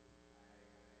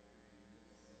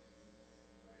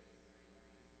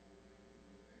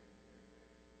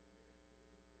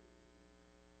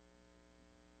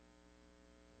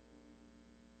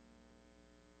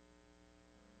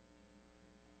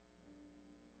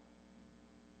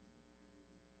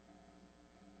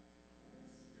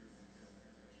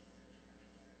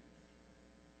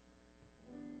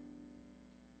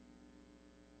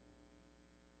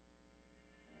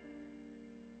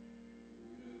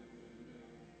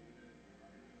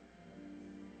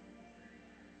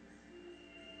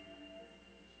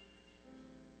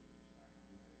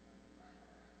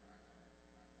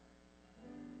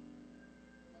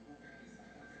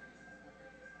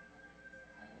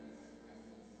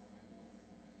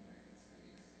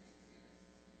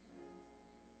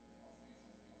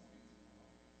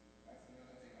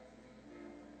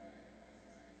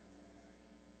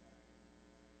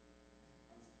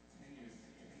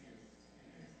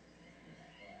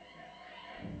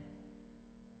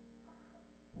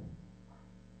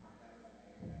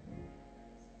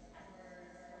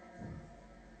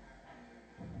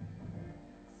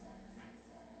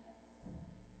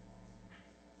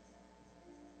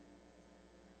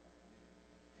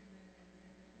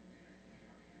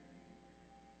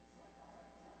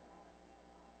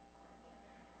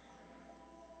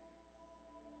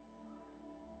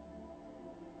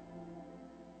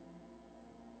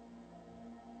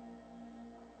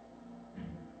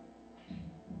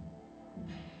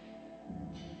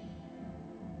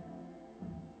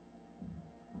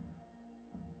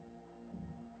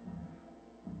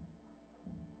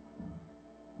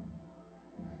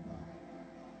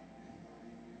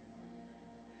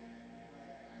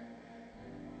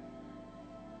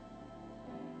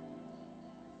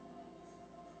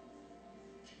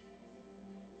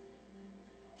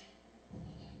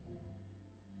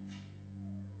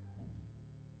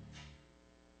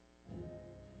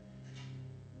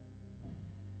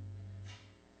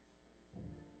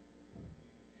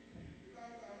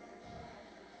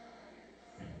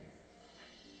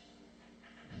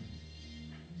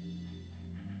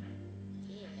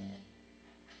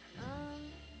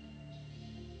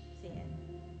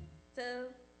 So,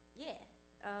 yeah,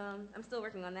 I'm still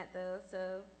working on that though.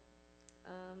 So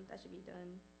that should be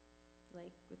done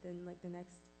like within like the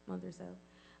next month or so.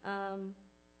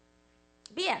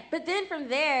 But yeah, but then from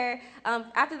there,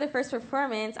 after the first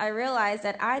performance, I realized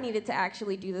that I needed to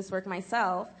actually do this work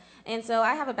myself. And so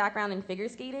I have a background in figure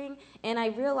skating, and I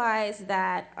realized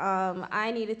that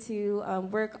I needed to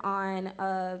work on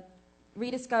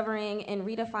rediscovering and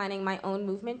redefining my own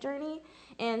movement journey.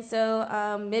 And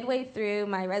so midway through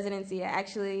my residency, I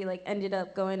actually ended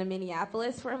up going to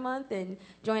Minneapolis for a month and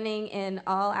joining an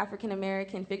all African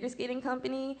American figure skating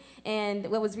company. And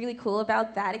what was really cool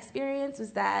about that experience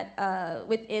was that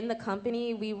within the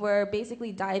company, we were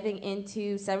basically diving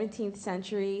into 17th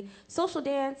century social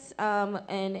dance,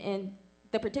 and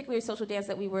the particular social dance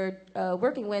that we were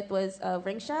working with was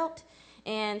ring shout.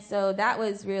 And so that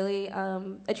was really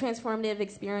a transformative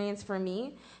experience for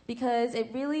me, because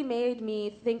it really made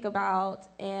me think about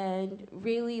and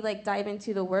really dive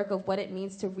into the work of what it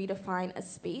means to redefine a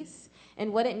space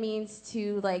and what it means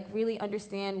to really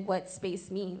understand what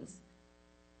space means.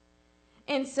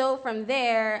 And so from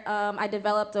there, I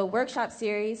developed a workshop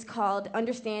series called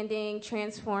Understanding,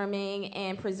 Transforming,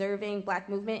 and Preserving Black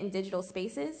Movement in Digital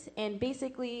Spaces. And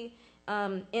basically,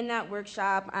 in that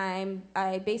workshop,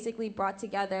 I basically brought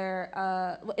together,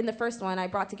 in the first one, I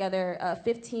brought together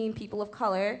 15 people of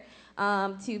color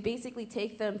to basically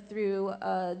take them through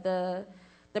the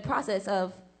process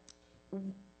of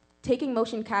taking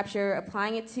motion capture,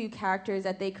 applying it to characters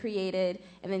that they created,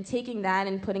 and then taking that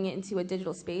and putting it into a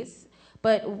digital space.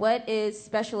 But what is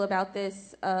special about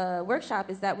this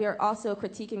workshop is that we are also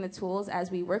critiquing the tools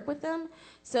as we work with them.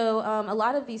 So a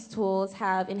lot of these tools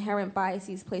have inherent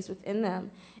biases placed within them.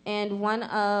 And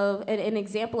an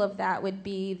example of that would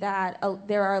be that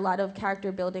there are a lot of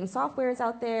character building softwares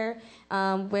out there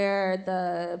where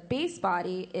the base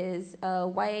body is a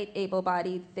white,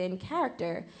 able-bodied, thin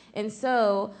character. And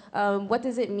so what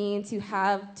does it mean to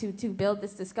have to build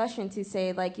this discussion to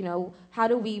say, how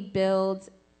do we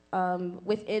build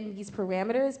within these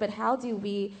parameters, but how do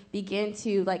we begin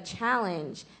to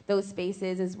challenge those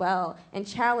spaces as well and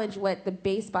challenge what the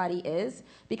base body is?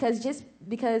 Because this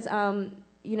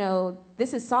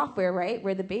is software, right,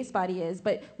 where the base body is,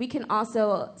 but we can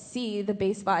also see the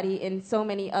base body in so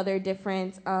many other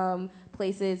different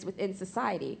places within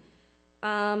society.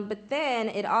 But then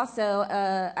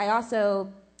I also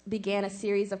began a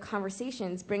series of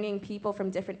conversations bringing people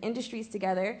from different industries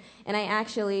together, and I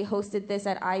actually hosted this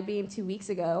at iBeam 2 weeks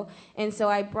ago. And so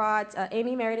I brought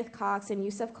Amy Meredith Cox and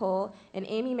Yusuf Cole, and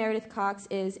Amy Meredith Cox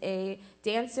is a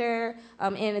dancer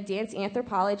and a dance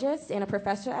anthropologist and a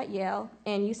professor at Yale,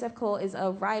 and Yusuf Cole is a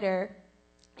writer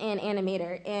and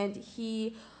animator, and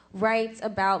he writes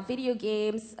about video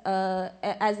games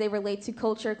as they relate to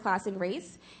culture, class, and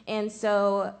race. And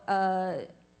so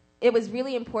it was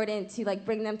really important to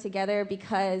bring them together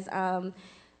because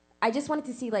I just wanted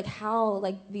to see how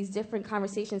these different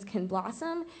conversations can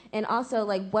blossom, and also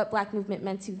what Black movement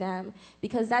meant to them,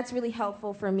 because that's really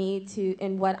helpful for me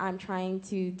in what I'm trying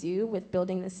to do with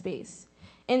building this space.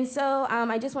 And so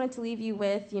I just wanted to leave you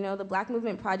with, the Black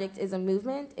Movement Project is a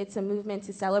movement. It's a movement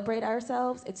to celebrate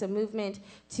ourselves. It's a movement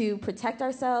to protect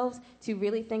ourselves, to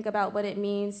really think about what it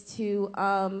means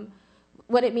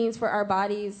for our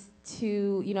bodies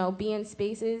to be in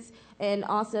spaces, and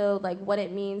also what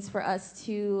it means for us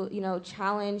to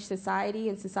challenge society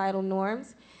and societal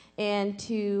norms, and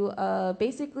to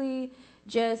basically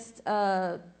just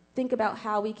think about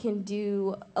how we can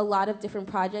do a lot of different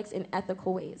projects in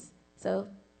ethical ways. So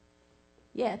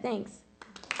yeah, thanks.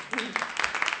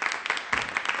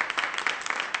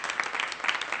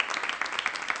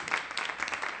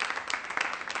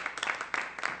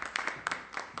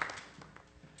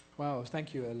 Wow,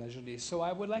 thank you, LaJuné. So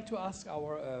I would like to ask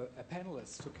our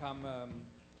panelists to come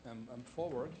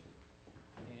forward.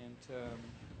 And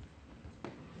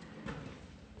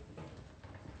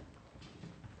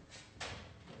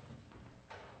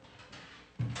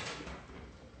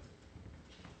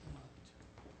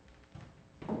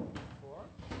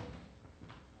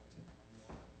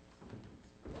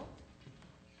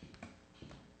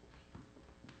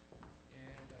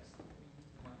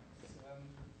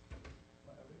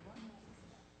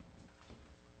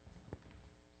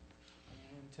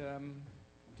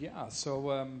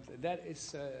that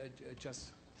is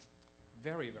just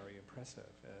very, very impressive.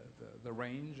 The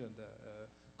range and the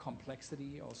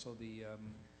complexity, also the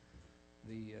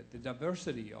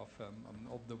diversity of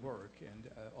the work, and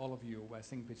all of you. I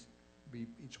think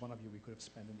each one of you, we could have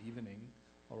spent an evening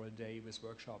or a day with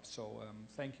workshops. So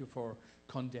thank you for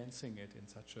condensing it in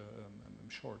such a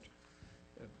short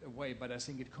a way, but I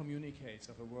think it communicates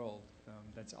of a world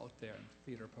that's out there in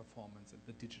theater performance and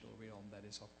the digital realm that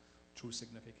is of true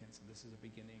significance. And this is a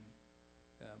beginning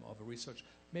of a research.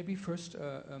 Maybe first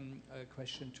a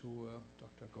question to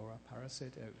Dr.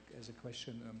 GoraParasit as a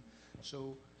question.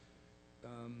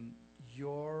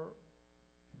 Your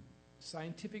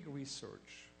scientific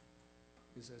research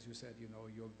is, as you said,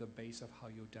 you're the base of how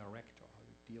you direct or how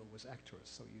you deal with actors.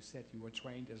 So you said you were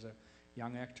trained as a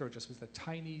young actor just with a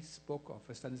tiny book of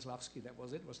Stanislavski. That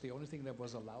was it. Was the only thing that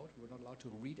was allowed. We were not allowed to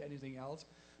read anything else.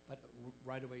 But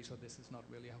right away, so this is not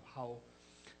really how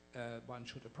one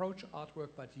should approach artwork.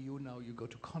 But you go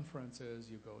to conferences,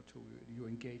 you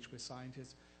engage with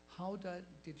scientists. How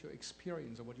did your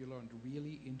experience or what you learned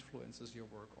really influences your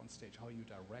work on stage? How you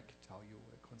direct, how you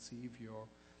conceive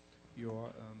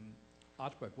your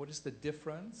artwork? What is the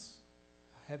difference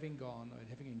having gone and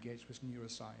having engaged with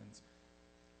neuroscience,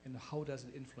 and how does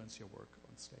it influence your work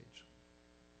on stage?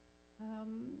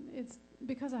 It's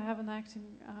because I have an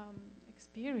acting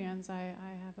experience. I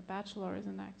have a bachelor's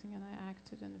in acting, and I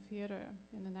acted in the theater,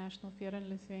 in the National Theater in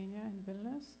Lithuania, in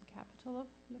Vilnius, the capital of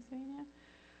Lithuania.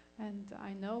 And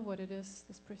I know what it is,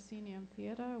 this proscenium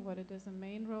theater, what it is in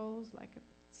main roles, like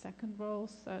second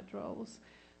roles, third roles.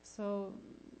 So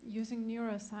using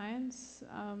neuroscience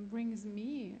brings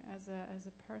me as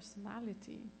a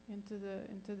personality into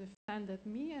the and that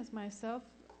me as myself,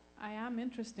 I am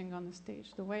interesting on the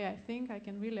stage. The way I think, I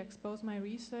can really expose my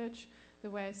research, the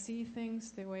way I see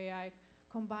things, the way I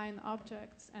combine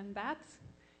objects, and that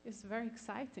is very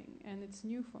exciting and it's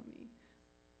new for me.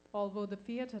 Although the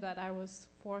theater that I was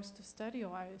forced to study,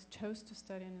 or I chose to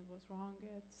study and it was wrong,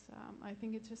 it's I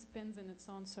think it just spins in its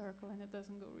own circle and it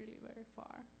doesn't go really very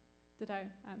far. Did I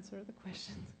answer the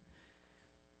question?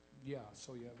 Yeah,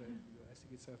 so you have I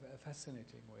think it's a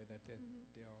fascinating way that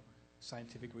there are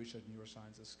scientific research,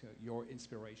 neuroscience is your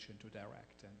inspiration to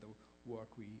direct, and the work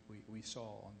we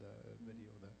saw on the video,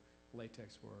 the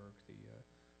latex work, the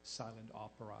silent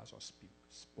operas or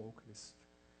spoke this,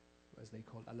 as they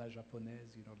call à la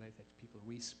japonaise, that people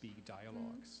re-speak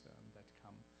dialogues that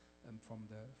come from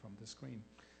the screen.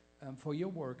 For your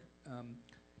work,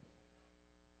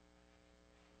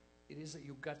 it is that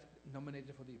you got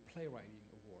nominated for the Playwriting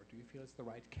Award. Do you feel it's the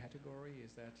right category?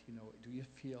 Is that, do you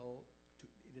feel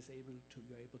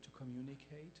you're able to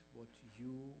communicate what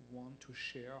you want to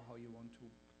share, how you want to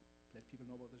let people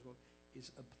know about this world?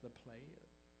 Is the play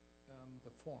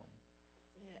the form?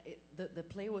 Yeah, the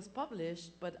play was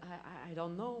published, but I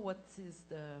don't know what is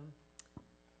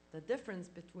the difference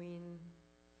between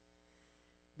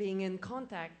being in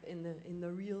contact in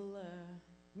the real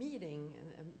meeting.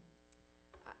 And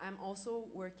I'm also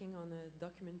working on a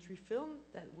documentary film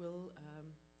that will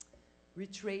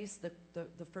retrace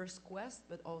the first quest,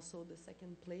 but also the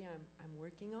second play I'm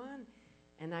working on.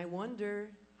 And I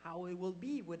wonder how it will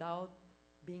be without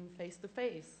being face to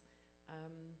face.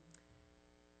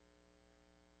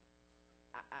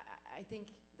 I think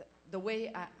the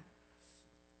way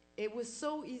it was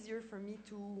so easier for me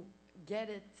to get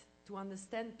it, to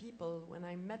understand people when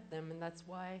I met them, and that's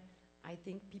why I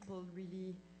think people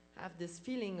really have this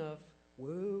feeling of,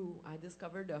 whoa, I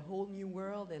discovered a whole new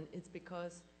world, and it's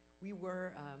because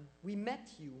we met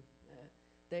you.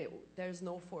 There's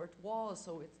no fourth wall,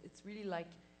 so it's really like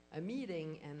a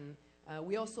meeting, and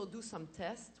we also do some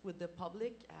tests with the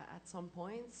public at some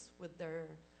points with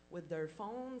their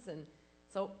phones, and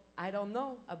so I don't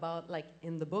know about, like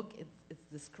in the book it's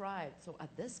described. So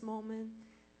at this moment,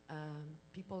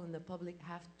 people in the public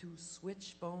have to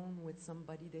switch phone with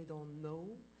somebody they don't know,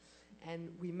 and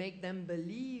we make them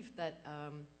believe that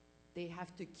they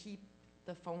have to keep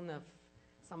the phone of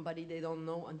somebody they don't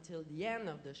know until the end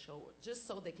of the show, just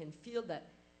so they can feel that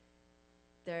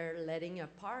they're letting a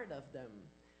part of them.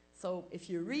 So if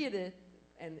you read it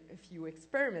and if you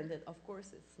experiment it, of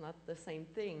course it's not the same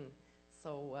thing.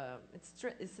 So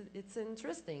it's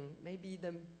interesting. Maybe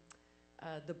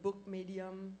the book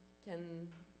medium can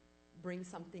bring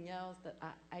something else that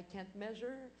I can't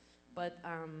measure, but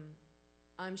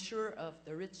I'm sure of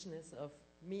the richness of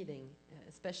meeting,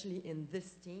 especially in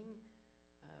this team.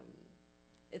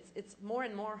 It's more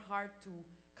and more hard to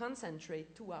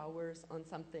concentrate 2 hours on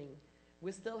something.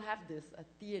 We still have this at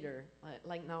theater.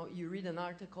 Like now, you read an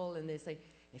article and they say,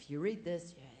 if you read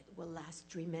this, yeah, it will last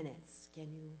 3 minutes.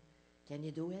 Can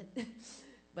you do it?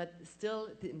 But still,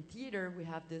 in theater, we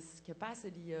have this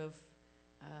capacity of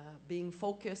being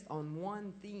focused on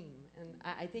one theme. And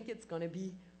I think it's going to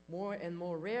be more and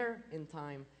more rare in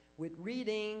time. With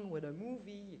reading, with a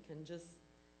movie, you can just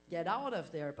get out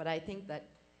of there. But I think that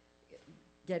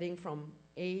getting from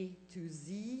A to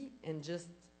Z and just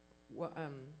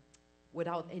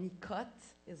without any cut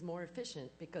is more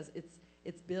efficient because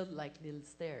it's built like little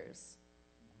stairs.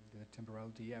 The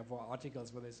temporality, yeah, for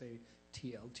articles where they say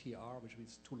TLTR, which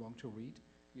means too long to read,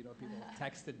 you know, people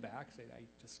text it back, say, I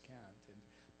just can't.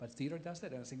 But theater does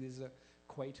that, and I think this is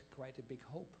quite a big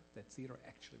hope that theater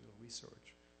actually will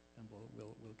research and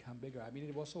will come bigger. I mean,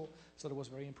 it was was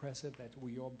very impressive that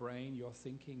your brain, your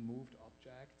thinking moved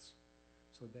objects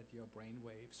so that your brain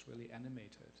waves really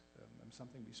animated. And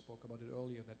something we spoke about it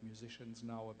earlier, that musicians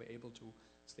now are able to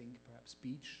think perhaps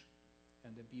speech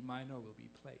and the B minor will be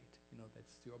played. You know,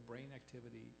 that's your brain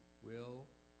activity will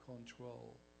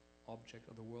control object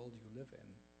of the world you live in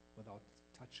without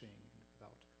touching,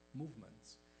 without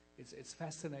movements. It's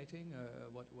fascinating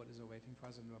what is awaiting for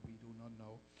us and what we do not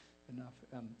know enough.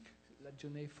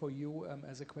 LaJuné, for you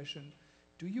as a question,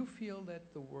 do you feel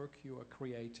that the work you are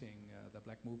creating, the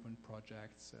Black Movement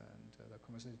projects and the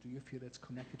conversations, do you feel it's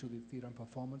connected to the theater and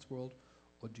performance world,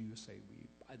 or do you say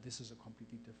this is a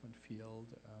completely different field?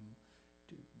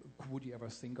 Would you ever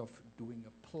think of doing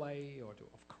a play or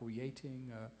of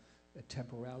creating a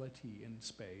temporality in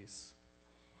space?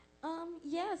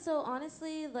 Yeah, so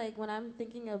honestly, like when I'm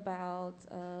thinking about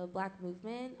Black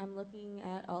movement, I'm looking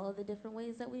at all of the different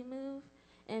ways that we move,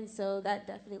 and so that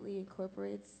definitely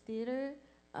incorporates theater.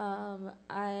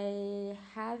 I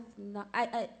have not,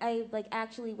 I like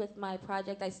actually with my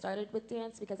project, I started with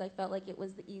dance because I felt like it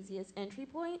was the easiest entry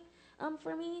point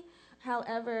for me.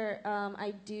 However,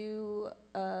 I do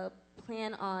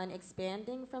plan on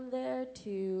expanding from there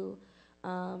to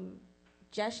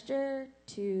gesture,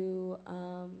 to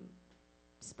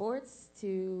sports,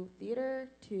 to theater,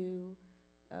 to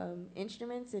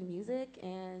instruments and music,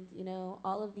 and you know,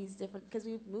 all of these different, because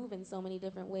we move in so many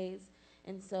different ways.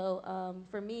 And so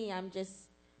for me, I'm just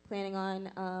planning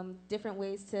on different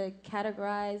ways to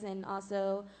categorize and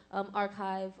also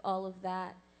archive all of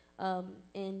that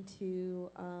into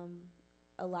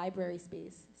a library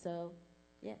space. So,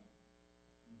 yeah.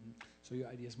 Mm-hmm. So your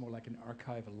idea is more like an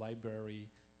archive, a library,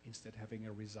 instead having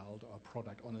a result or a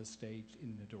product on a stage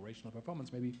in the duration of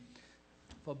performance. Maybe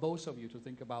for both of you to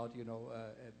think about, you know,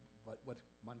 what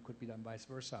one could be done vice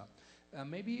versa.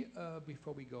 Maybe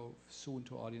before we go soon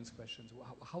to audience questions,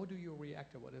 how do you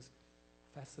react to what is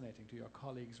fascinating to your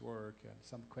colleagues' work and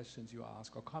some questions you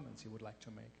ask or comments you would like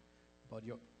to make about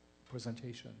your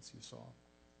presentations you saw?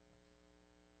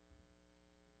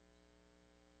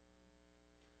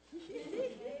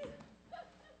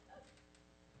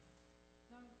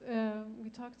 We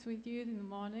talked with you in the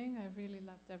morning. I really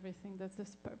loved everything. That's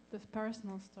this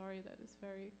personal story that is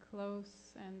very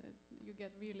close, and you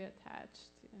get really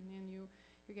attached, and then you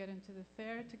get into the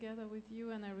fair together with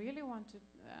you. And I really wanted.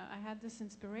 I had this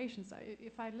inspiration. So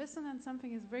if I listen and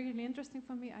something is really interesting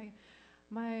for me,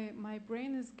 my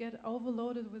brain is get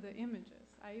overloaded with the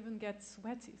images. I even get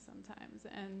sweaty sometimes,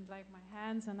 and like my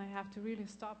hands, and I have to really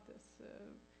stop this.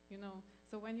 You know,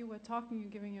 so when you were talking, you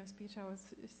giving your speech, I was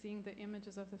seeing the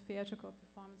images of the theatrical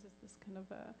performances, this kind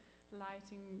of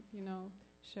lighting, you know,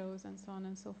 shows and so on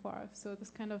and so forth. So this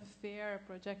kind of fair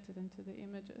projected into the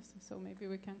images. So maybe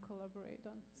we can collaborate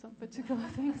on some particular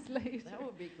things later. That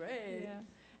would be great. Yeah,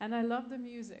 and I love the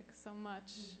music so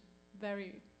much.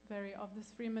 Very, very of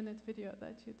this 3-minute video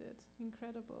that you did.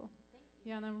 Incredible. Thank you.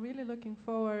 Yeah, and I'm really looking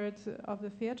forward of the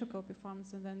theatrical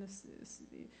performance, and then this is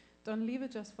don't leave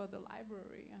it just for the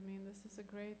library. I mean, this is a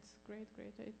great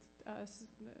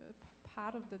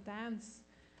part of the dance,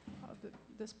 of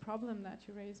this problem that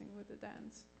you're raising with the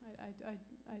dance.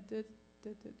 I did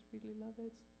really love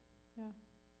it. Yeah.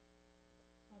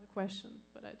 Not a question,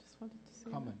 but I just wanted to say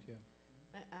comment. that.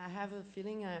 Yeah. I have a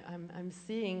feeling I'm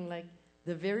seeing like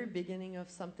the very beginning of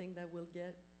something that will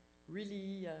get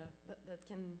really that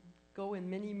can go in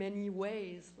many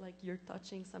ways. Like you're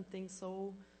touching something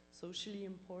so socially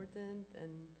important,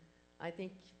 and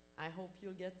I hope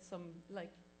you'll get some, like,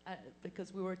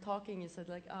 because we were talking, you said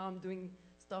like, oh, I'm doing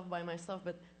stuff by myself,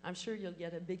 but I'm sure you'll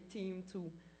get a big team to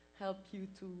help you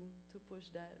to push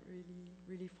that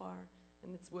really far.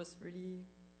 And it was really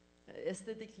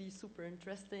aesthetically super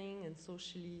interesting and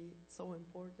socially so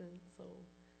important, so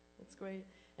that's great.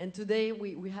 And today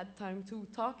we had time to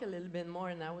talk a little bit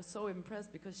more, and I was so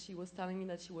impressed because she was telling me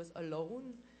that she was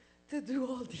alone to do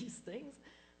all these things.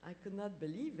 I could not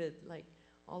believe it, like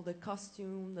all the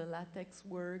costume, the latex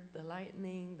work, the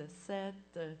lighting, the set.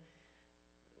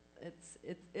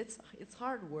 It's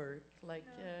hard work. Like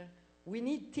we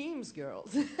need teams,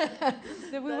 girls.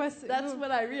 That's what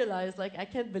I realized. Like I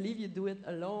can't believe you do it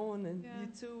alone, and you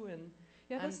too. And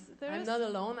I'm not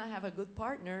alone. I have a good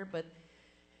partner, but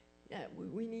yeah,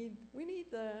 we need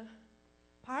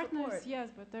Partners, support. yes,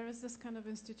 but there is this kind of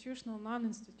institutional,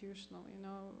 non-institutional,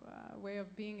 way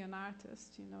of being an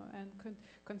artist, and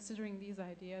considering these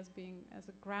ideas being as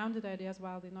a grounded ideas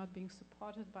while they're not being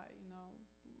supported by,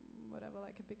 whatever,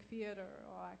 like a big theater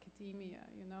or academia,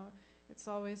 It's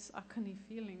always a funny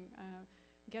feeling,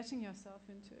 getting yourself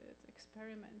into it,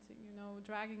 experimenting,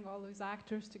 dragging all these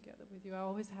actors together with you. I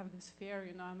always have this fear,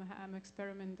 I'm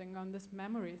experimenting on this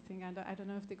memory thing, and I don't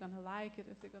know if they're going to like it,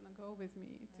 if they're going to go with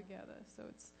me together. So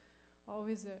it's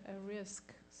always a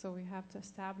risk. So we have to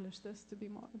establish this to be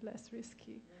less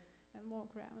risky and more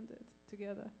grounded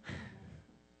together.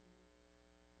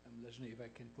 LaJuné, if I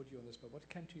can put you on this, but what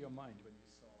came to your mind when you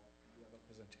saw the other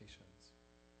presentations?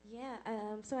 Yeah,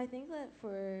 so I think that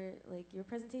for your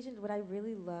presentation, what I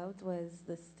really loved was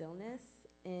the stillness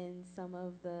in some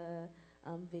of the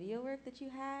video work that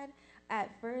you had.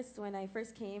 At first, when I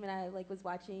first came and I was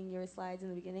watching your slides in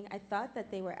the beginning, I thought that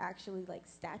they were actually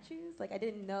statues. I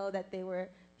didn't know that they were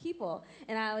people,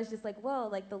 and I was just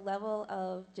whoa, the level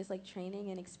of just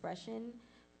training and expression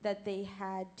that they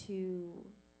had to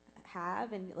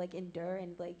have and endure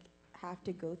and have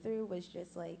to go through was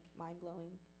just mind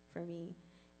blowing for me.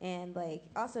 And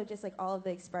also just all of the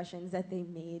expressions that they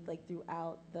made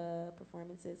throughout the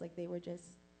performances, they were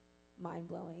just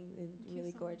mind-blowing and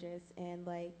really gorgeous. And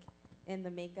and the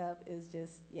makeup is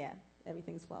just,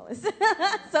 everything's flawless.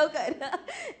 So good.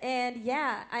 And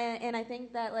yeah, I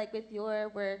think that with your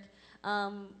work,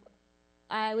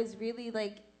 I was really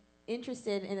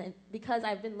interested in it because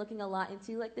I've been looking a lot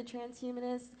into the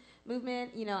transhumanist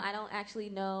movement. I don't actually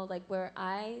know where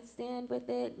I stand with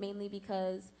it, mainly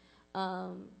because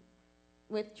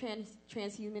with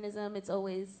transhumanism, it's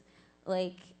always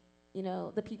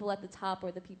the people at the top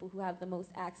or the people who have the most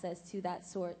access to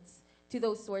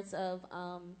those sorts of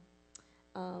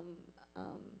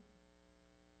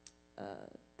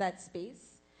that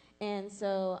space. And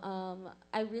so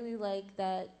I really like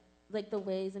that, the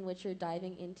ways in which you're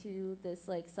diving into this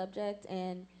subject,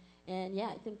 and yeah,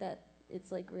 I think that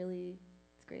it's really,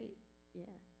 it's great. Yeah.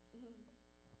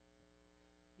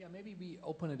 Yeah, maybe we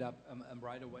open it up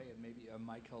right away, and maybe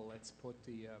Michael, let's put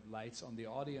the lights on the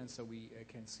audience so we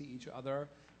can see each other.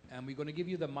 And we're going to give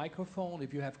you the microphone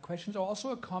if you have questions, or also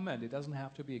a comment. It doesn't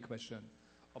have to be a question,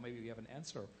 or maybe we have an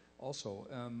answer also.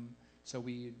 So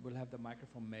we will have the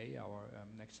microphone. May, our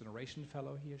next generation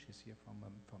fellow here. She's here from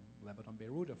Lebanon,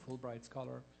 Beirut, a Fulbright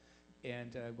scholar.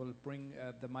 And we'll bring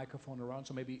the microphone around.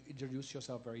 So maybe introduce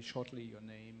yourself very shortly, your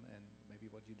name and maybe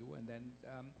what you do, and then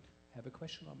have a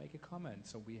question or make a comment.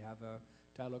 So we have a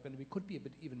dialogue, and we could be a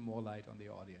bit even more light on the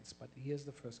audience. But here's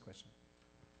the first question.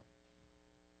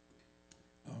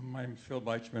 My name's Phil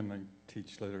Beichman. I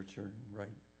teach literature and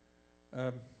write.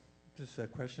 This is a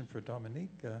question for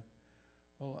Dominique.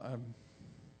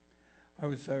 I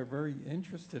was very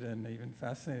interested and even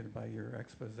fascinated by your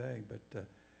expose, but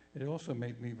it also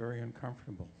made me very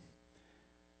uncomfortable.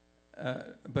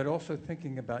 But also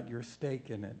thinking about your stake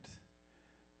in it,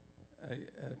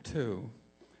 too.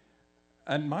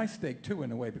 And my stake, too,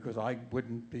 in a way, because I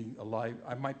wouldn't be alive.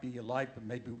 I might be alive, but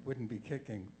maybe wouldn't be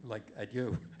kicking at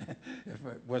you if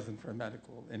it wasn't for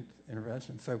medical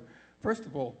intervention. So, first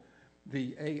of all,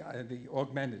 the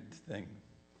augmented thing.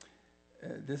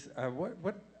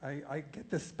 I get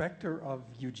the specter of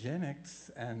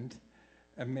eugenics and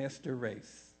a master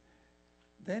race.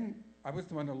 Then I was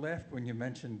the one who laughed when you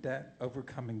mentioned death,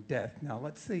 overcoming death. Now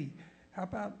let's see, how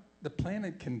about the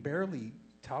planet can barely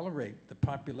tolerate the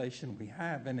population we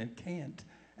have, and it can't.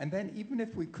 And then even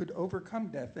if we could overcome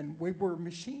death and we were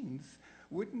machines,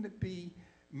 wouldn't it be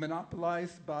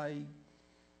monopolized by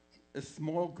a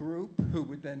small group who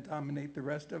would then dominate the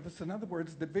rest of us? In other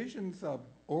words, the visions of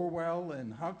Orwell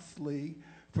and Huxley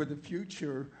for the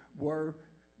future were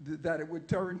that it would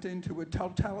turn into a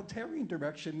totalitarian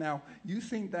direction. Now, you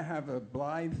seem to have a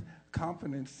blithe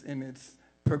confidence in its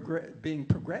being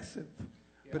progressive,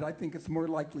 but I think it's more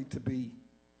likely to be.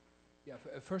 Yeah,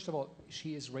 first of all,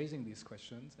 she is raising these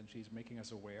questions and she's making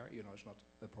us aware. It's not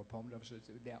a proponent of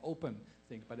it, they're open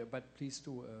things, but please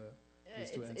do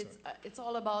answer. It's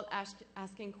all about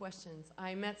asking questions.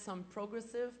 I met some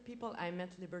progressive people, I met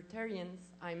libertarians,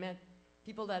 I met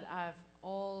people that have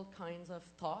all kinds of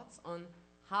thoughts on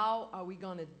how are we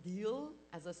going to deal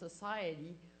as a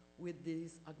society with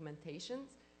these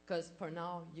augmentations, because for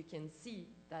now you can see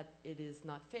that it is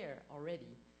not fair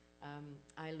already.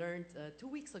 I learned 2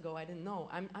 weeks ago, I didn't know,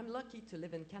 I'm lucky to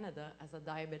live in Canada as a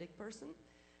diabetic person.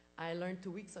 I learned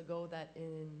 2 weeks ago that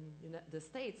in the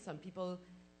States, some people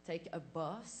take a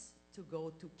bus to go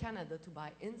to Canada to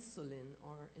buy insulin,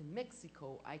 or in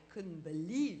Mexico. I couldn't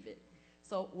believe it.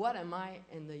 So what am I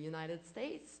in the United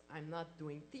States? I'm not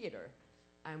doing theater.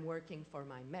 I'm working for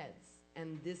my meds.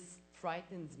 And this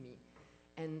frightens me.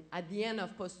 And at the end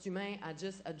of Post Humains, I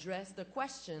just addressed the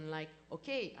question like,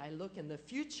 okay, I look in the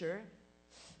future,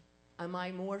 am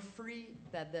I more free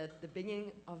than at the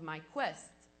beginning of my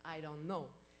quest? I don't know.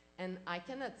 And I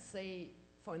cannot say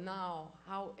for now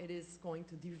how it is going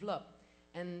to develop.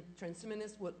 And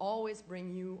transhumanists will always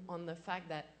bring you on the fact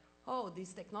that, oh,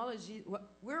 these technologies,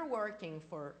 we're working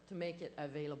to make it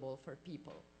available for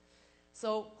people.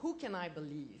 So who can I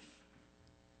believe?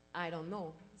 I don't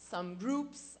know. Some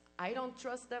groups, I don't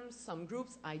trust them. Some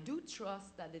groups, I do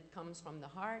trust that it comes from the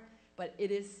heart. But it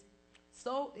is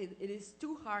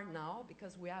too hard now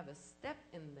because we have a step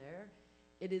in there.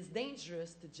 It is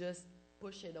dangerous to just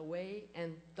push it away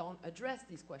and don't address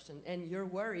these questions. And your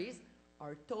worries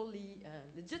are totally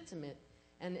legitimate.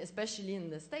 And especially in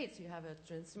the States, you have a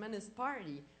transhumanist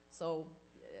party. So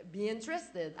be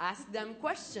interested, ask them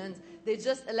questions. They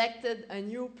just elected a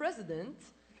new president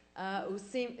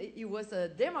he was a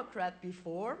Democrat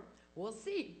before. We'll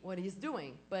see what he's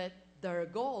doing. But their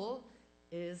goal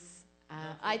is,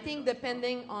 I think,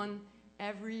 depending on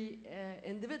every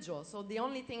individual. So the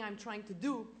only thing I'm trying to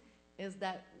do is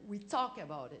that we talk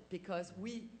about it because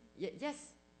we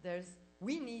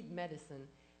need medicine.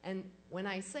 And when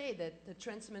I say that the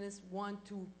transhumanists want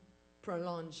to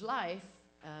prolong life,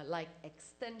 like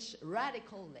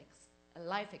radical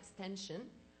life extension,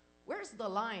 where's the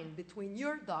line between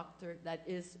your doctor that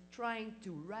is trying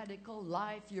to radical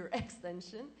life your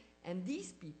extension and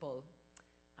these people?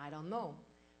 I don't know.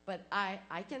 But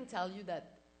I can tell you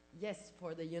that, yes,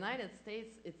 for the United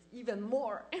States, it's even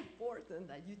more important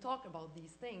that you talk about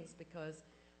these things because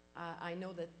I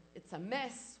know that it's a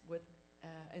mess with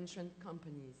insurance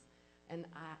companies. And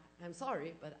I'm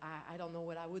sorry, but I don't know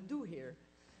what I would do here.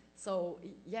 So,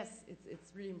 yes,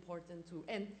 it's really important to...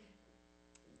 And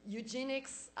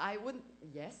eugenics,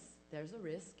 yes, there's a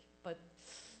risk, but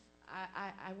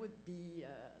I would be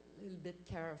a little bit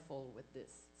careful with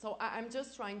this. So I'm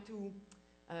just trying to,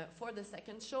 for the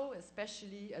second show,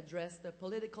 especially address the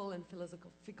political and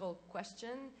philosophical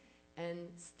question and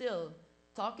still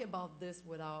talk about this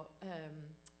without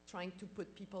trying to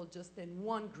put people just in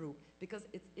one group, because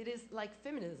it is like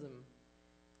feminism.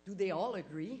 Do they all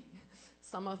agree?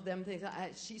 Some of them think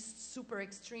she's super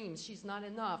extreme, she's not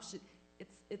enough.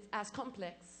 It's as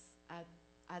complex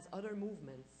as other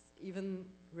movements, even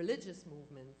religious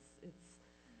movements.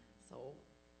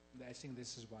 I think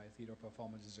this is why theater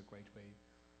performance is a great way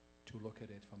to look at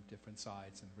it from different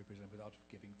sides and represent without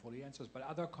giving fully answers. But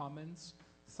other comments,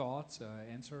 thoughts,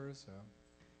 answers?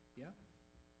 Yeah?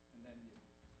 And then you.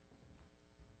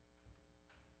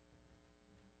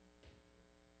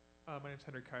 My name's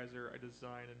Henry Kaiser. I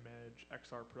design and manage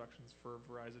XR productions for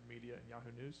Verizon Media and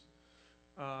Yahoo News.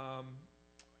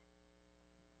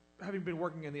 Having been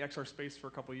working in the XR space for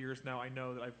a couple of years now, I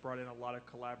know that I've brought in a lot of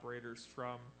collaborators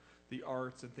from the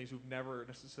arts and things who've never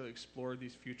necessarily explored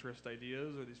these futurist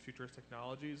ideas or these futurist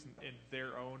technologies in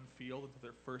their own field until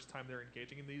their first time they're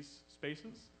engaging in these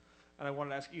spaces. And I wanted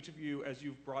to ask each of you, as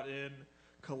you've brought in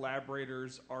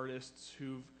collaborators, artists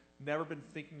who've never been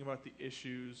thinking about the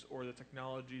issues or the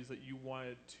technologies that you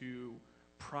wanted to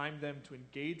prime them to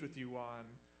engage with you on,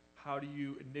 how do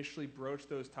you initially broach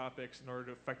those topics in order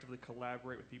to effectively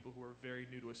collaborate with people who are very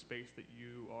new to a space that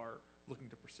you are looking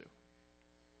to pursue?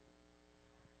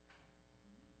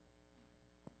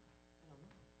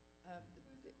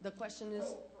 The question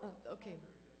is, okay.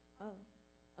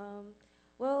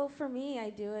 Well, for me,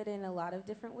 I do it in a lot of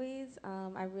different ways.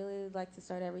 I really like to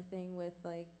start everything with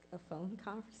like a phone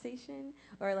conversation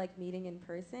or like meeting in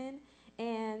person.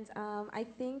 And I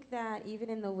think that even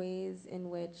in the ways in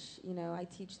which, you know, I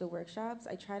teach the workshops,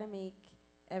 I try to make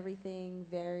everything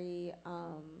very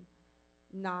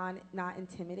not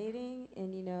intimidating.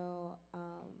 And, you know,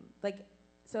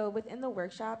 so within the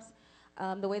workshops,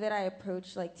 the way that I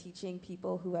approach like teaching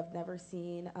people who have never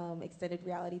seen extended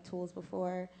reality tools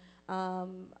before,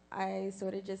 I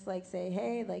sort of just like say,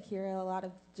 hey, like here are a lot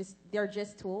of they're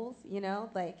just tools, you know,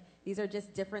 like these are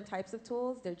just different types of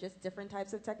tools. They're just different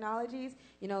types of technologies.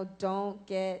 You know, don't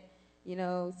get, you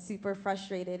know, super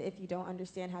frustrated if you don't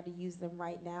understand how to use them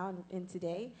right now and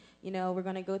today. You know, we're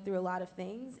going to go through a lot of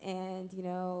things, and, you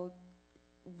know,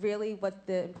 really what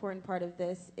the important part of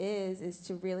this is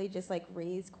to really just like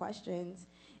raise questions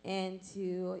and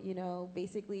to, you know,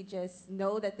 basically just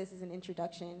know that this is an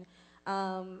introduction.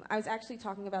 I was actually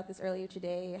talking about this earlier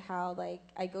today, how like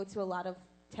I go to a lot of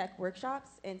tech workshops,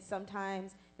 and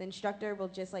sometimes the instructor will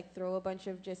just like throw a bunch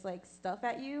of just like stuff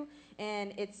at you,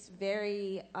 and it's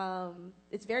very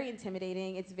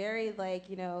intimidating. It's very like,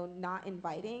 you know, not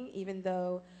inviting, even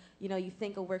though, you know, you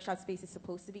think a workshop space is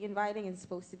supposed to be inviting and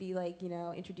supposed to be like, you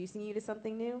know, introducing you to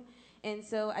something new. And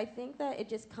so I think that it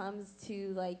just comes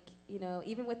to like, you know,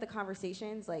 even with the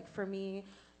conversations, like for me,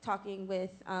 talking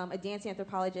with a dance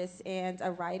anthropologist and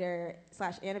a writer /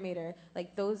 animator,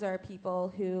 like those are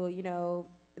people who, you know,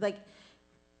 like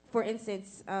for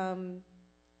instance,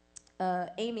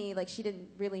 Amy, like she didn't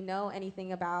really know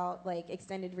anything about like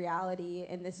extended reality,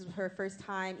 and this is her first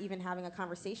time even having a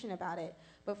conversation about it.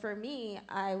 But for me,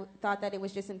 I thought that it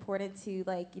was just important to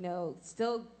like, you know,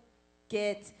 still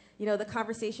get, you know, the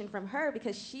conversation from her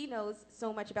because she knows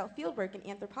so much about fieldwork and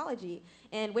anthropology,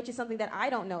 and which is something that I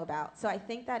don't know about. So I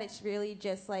think that it's really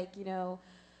just like, you know,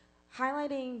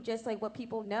 highlighting just like what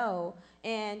people know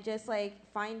and just like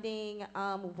finding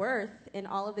worth in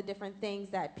all of the different things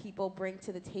that people bring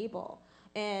to the table.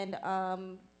 And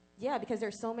yeah, because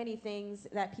there's so many things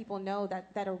that people know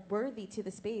that are worthy to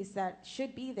the space that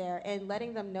should be there, and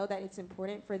letting them know that it's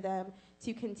important for them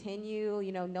to continue,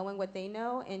 you know, knowing what they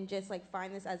know and just like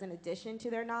find this as an addition to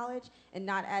their knowledge and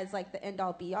not as like the end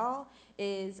all be all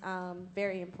is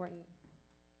very important.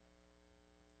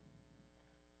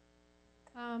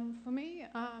 For me,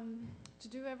 to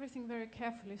do everything very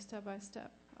carefully, step by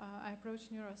step. I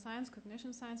approached neuroscience,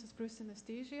 cognition sciences, through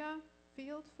synesthesia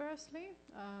field firstly,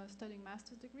 studying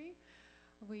master's degree.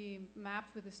 We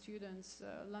mapped with the students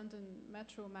London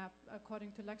Metro map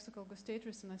according to lexical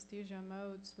gustatory synesthesia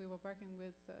modes. We were working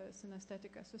with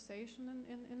Synesthetic Association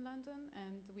in London,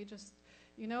 and we just,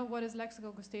 you know, what is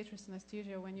lexical gustatory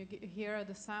synesthesia? When you hear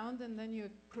the sound and then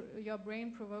your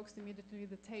brain provokes immediately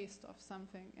the taste of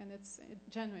something, and it's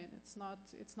genuine. It's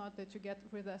not that you get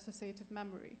with associative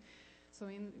memory. So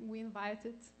we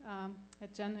invited a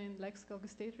genuine lexical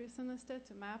gustatory synesthete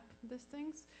to map these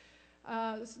things,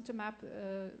 to map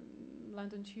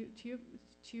London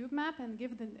tube map, and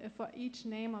give for each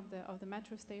name of the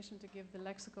metro station to give the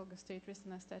lexical gustatory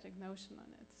synesthetic notion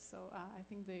on it. So I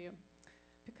think the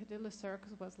Piccadilly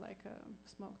Circus was like a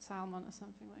smoked salmon or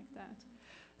something like that.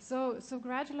 So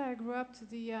gradually I grew up to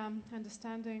the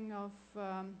understanding of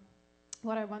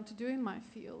what I want to do in my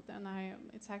field, and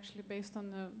it's actually based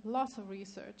on lots of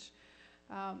research,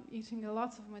 eating a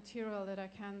lot of material that I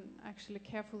can actually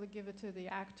carefully give it to the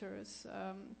actors.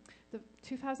 The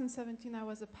 2017 I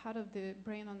was a part of the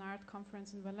Brain on Art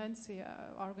conference in Valencia,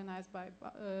 organized by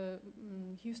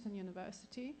Houston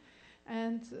University.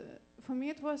 And for me,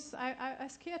 it was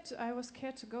I was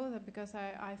scared to go there because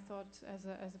I thought, as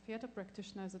a theater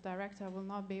practitioner, as a director, I will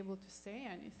not be able to say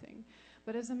anything.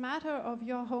 But as a matter of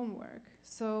your homework,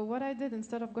 so what I did,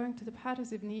 instead of going to the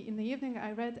parties in the evening,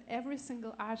 I read every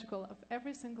single article of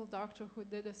every single doctor who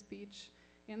did a speech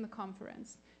in the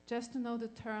conference, just to know the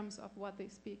terms of what they're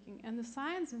speaking. And the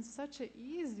science is such an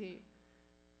easy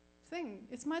thing.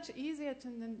 It's much easier to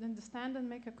understand and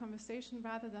make a conversation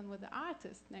rather than with the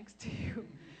artist next to you,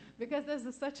 because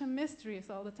there's such a mystery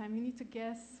all the time. You need to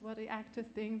guess what the actor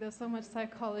thinks. There's so much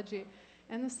psychology,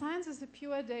 and the science is the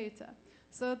pure data.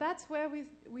 So that's where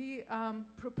we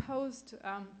proposed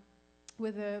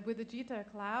with the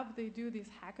GTEC lab. They do these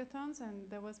hackathons, and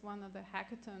there was one of the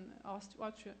hackathon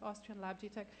Austrian lab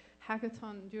GTEC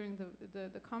hackathon during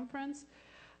the conference.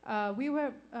 We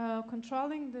were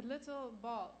controlling the little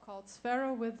ball called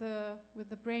Sphero with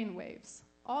the brain waves,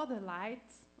 all the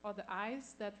lights, or the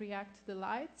eyes that react to the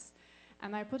lights,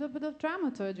 and I put a bit of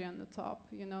dramaturgy on the top,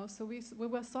 you know. So we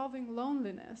were solving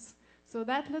loneliness. So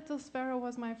that little Sphero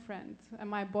was my friend and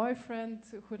my boyfriend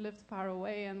who lived far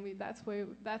away, and that's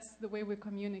the way we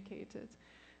communicated,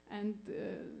 and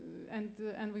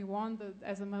we won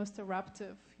as a most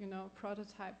eruptive, you know,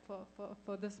 prototype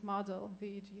for this model, the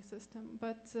EEG system.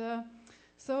 But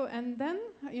so, and then,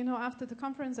 you know, after the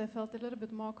conference, I felt a little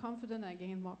bit more confident. I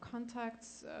gained more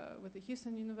contacts with the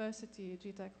Houston University,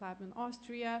 GTEC lab in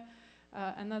Austria,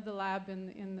 another lab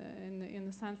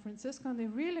in San Francisco, and they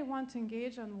really want to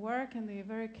engage and work, and they're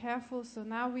very careful. So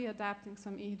now we're adapting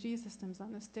some EEG systems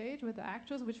on the stage with the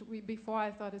actors, which before I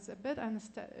thought it's a bit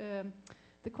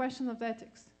the question of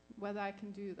ethics, whether I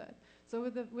can do that. So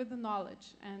with the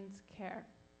knowledge and care,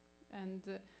 and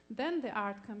then the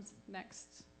art comes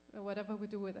next. Whatever we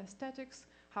do with aesthetics,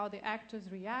 how the actors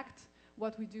react,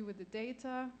 what we do with the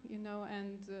data, you know,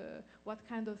 and what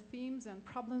kind of themes and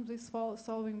problems we're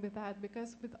solving with that.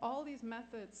 Because with all these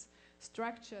methods,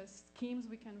 structures, schemes,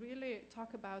 we can really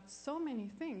talk about so many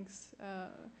things.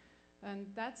 And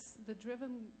that's the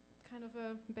driven kind of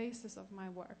a basis of my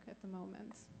work at the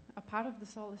moment. A part of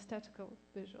this all aesthetical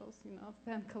visuals, you know,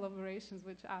 10 collaborations,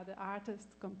 which are the artists,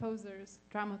 composers,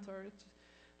 dramaturgs,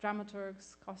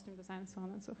 costume design, and so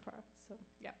on and so forth. So,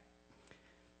 yeah.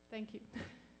 Thank you.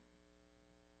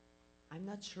 I'm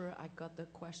not sure I got the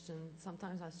question.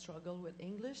 Sometimes I struggle with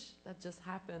English. That just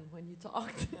happened when you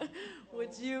talked.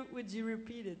 Would you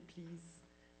repeat it, please?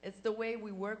 It's the way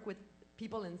we work with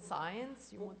people in science.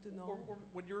 You want to know? Or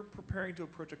when you're preparing to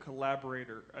approach a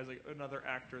collaborator as another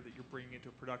actor that you're bringing into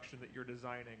a production that you're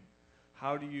designing,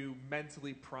 how do you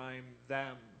mentally prime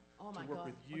them to work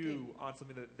with you on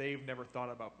something that they've never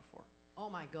thought about before? Oh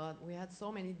my God, we had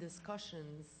so many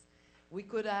discussions. We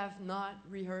could have not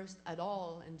rehearsed at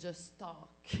all and just talk.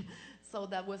 So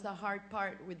that was the hard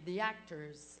part with the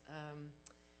actors.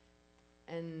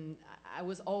 And I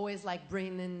was always like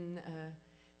bringing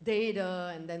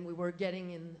data, and then we were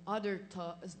getting in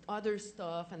other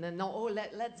stuff, and then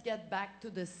let's get back to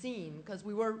the scene, because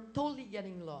we were totally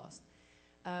getting lost.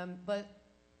 But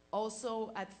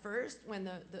also at first, when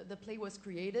the play was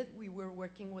created, we were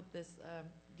working with this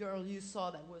girl you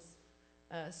saw that was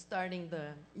starting the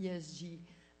ESG.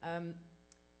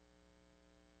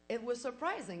 It was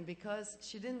surprising because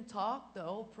she didn't talk the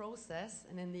whole process,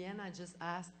 and in the end I just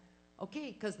asked,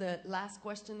 okay, because the last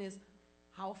question is,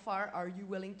 how far are you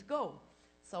willing to go?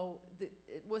 So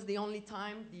it was the only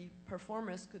time the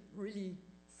performers could really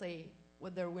say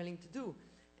what they're willing to do.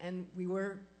 And we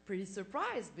were pretty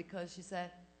surprised because she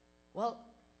said, well,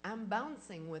 I'm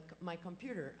bouncing with my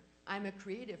computer. I'm a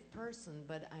creative person,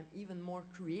 but I'm even more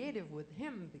creative with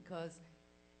him because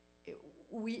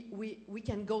we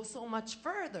can go so much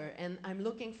further. And I'm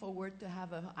looking forward to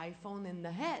have an iPhone in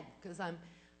the head because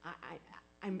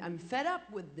I'm fed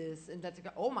up with this. And that's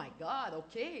like, oh my God,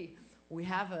 okay, we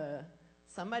have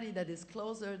somebody that is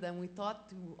closer than we thought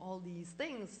to all these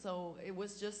things. So it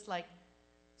was just like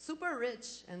super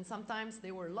rich, and sometimes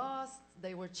they were lost,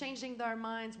 they were changing their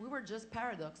minds. We were just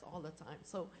paradox all the time.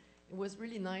 So it was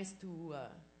really nice to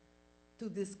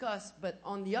discuss. But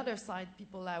on the other side,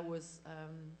 people I was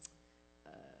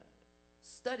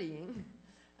studying,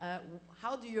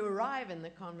 how do you arrive in the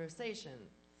conversation?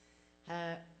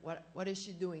 What is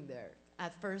she doing there?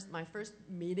 At first, my first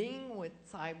meeting with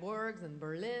Cyborgs in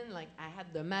Berlin, like I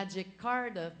had the magic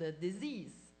card of the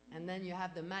disease, and then you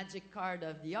have the magic card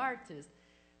of the artist.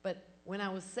 But when I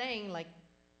was saying like,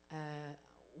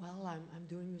 well, I'm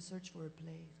doing research for a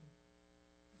play,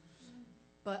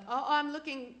 but I'm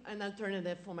looking an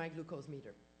alternative for my glucose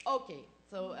meter. Okay,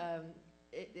 so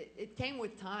it came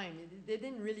with time. They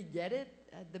didn't really get it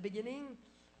at the beginning.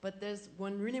 But there's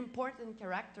one really important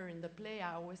character in the play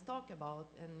I always talk about,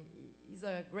 and he's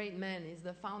a great man. He's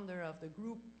the founder of the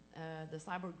group, the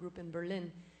cyborg group in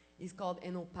Berlin. He's called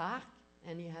Enno Park,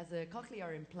 and he has a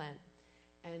cochlear implant.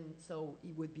 And so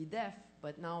he would be deaf,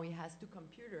 but now he has 2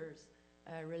 computers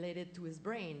related to his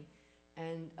brain.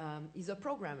 And he's a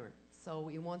programmer, so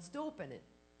he wants to open it.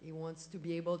 He wants to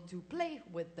be able to play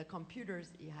with the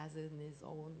computers he has in his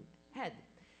own head.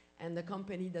 And the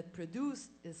company that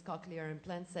produced his cochlear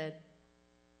implant said,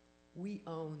 we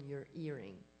own your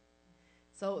hearing.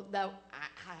 So that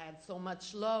I had so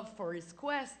much love for his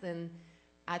quest. And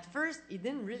at first, he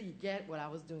didn't really get what I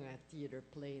was doing at theater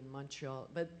play in Montreal.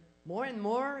 But more and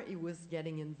more, he was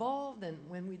getting involved. And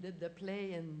when we did the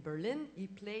play in Berlin, he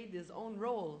played his own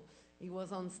role. He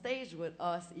was on stage with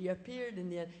us. He appeared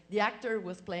in the actor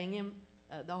was playing him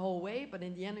the whole way. But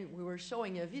in the end, we were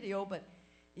showing a video. But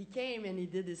he came and he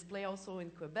did his play also in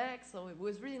Quebec, so it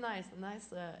was really nice, a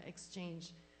nice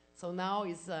exchange. So now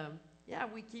he's,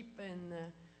 we keep in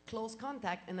close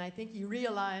contact, and I think he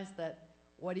realized that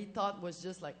what he thought was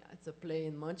just like, it's a play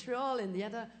in Montreal, and the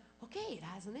other, okay, it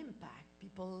has an impact.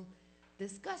 People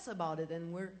discuss about it,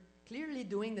 and we're clearly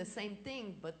doing the same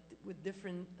thing, but with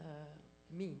different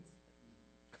means.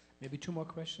 Maybe 2 more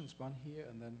questions, one here,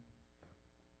 and then...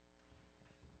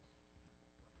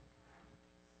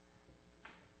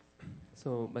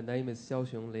 So my name is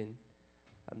Xiaoxiong Lin.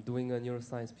 I'm doing a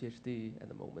neuroscience PhD at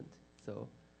the moment. So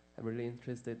I'm really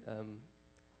interested.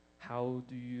 How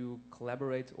do you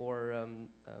collaborate or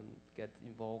get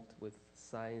involved with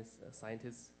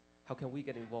scientists? How can we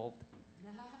get involved?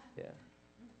 Yeah.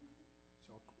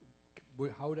 So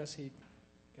how does he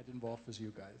get involved with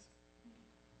you guys?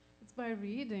 It's by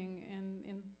reading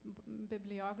in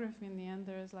bibliography. In the end,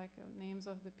 there's like names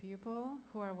of the people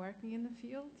who are working in the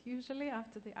field, usually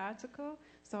after the article.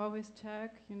 So I always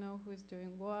check, who's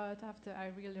doing what after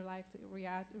I really like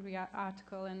the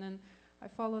article, and then I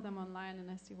follow them online and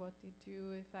I see what they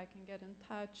do, if I can get in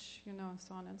touch,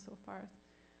 so on and so forth.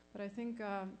 But I think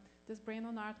this Brain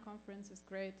on Art conference is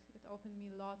great. It opened me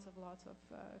lots of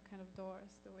kind of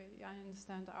doors, the way I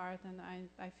understand art, and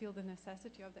I feel the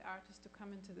necessity of the artist to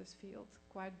come into this field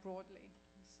quite broadly.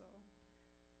 So,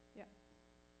 yeah.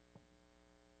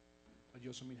 But you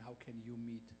also mean, how can you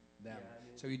meet them? Yeah, I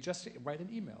mean, so you just write an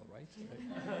email, right?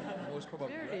 Most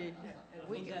probably. Clearly.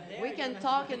 We can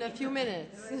talk in a few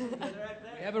minutes.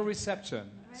 We have a reception.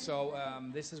 So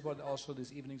this is what also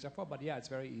these evenings are for. But yeah, it's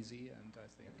very easy, and I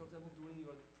think. For example, during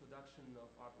your production of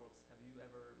artworks, have you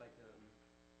ever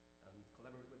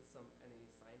collaborated with any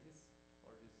scientists,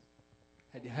 or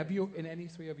just? Have you, in any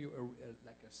three of you,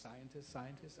 like a scientist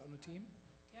on the team?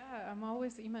 Yeah, I'm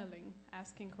always emailing,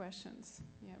 asking questions.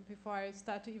 Yeah, before I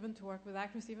start to work with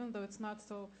actors, even though it's not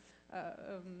so,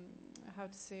 how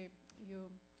to say, you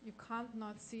can't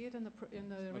not see it in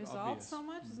the results so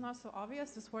much. It's not so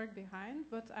obvious, this work behind,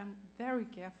 but I'm very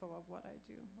careful of what I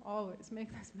do. Always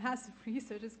make this massive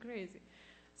research, it's crazy.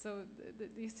 So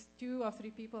these 2 or 3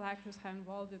 people actors are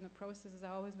involved in the processes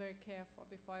are always very careful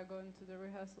before I go into the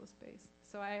rehearsal space.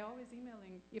 So I always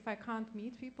emailing. If I can't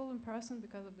meet people in person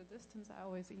because of the distance, I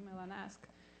always email and ask.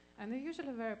 And they're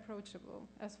usually very approachable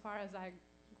as far as I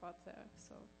got there.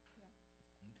 So, yeah.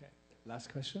 Okay.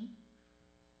 Last question?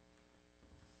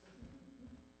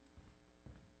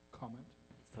 Comment?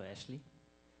 It's for Ashley.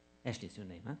 Ashley's your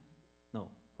name, huh? No.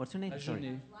 What's your name? LaJuné.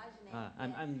 Sorry.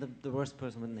 I'm the worst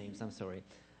person with names. I'm sorry.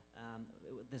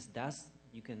 This DAS,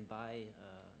 you can buy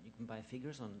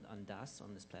figures on DAS,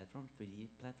 on this platform, 3D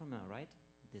platform. Am I right?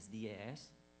 This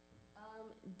DAS.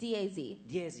 DAZ.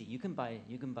 DAZ. You can buy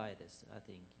this. I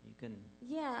think you can.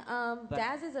 Yeah.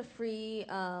 DAZ is a free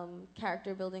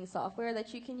character building software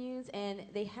that you can use, and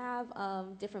they have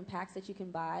different packs that you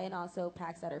can buy, and also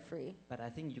packs that are free. But I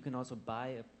think you can also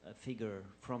buy a figure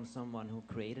from someone who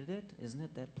created it, isn't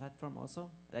it? That platform also.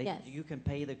 Like, yes. You can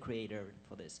pay the creator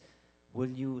for this.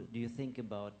 Do you think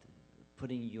about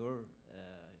putting your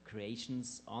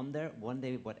creations on there one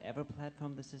day, whatever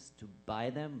platform this is, to buy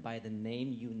them by the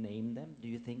name you name them? Do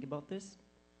you think about this?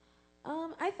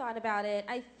 I thought about it.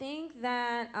 I think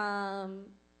that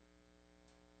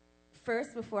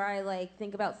first, before I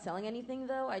think about selling anything,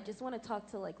 though, I just want to talk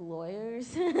to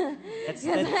lawyers.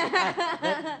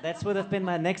 That's would have been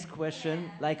my next question.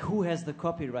 Like, who has the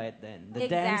copyright then? The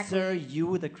dancer,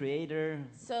 you, the creator?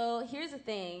 So here's the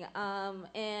thing,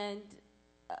 and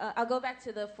I'll go back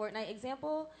to the Fortnite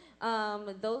example.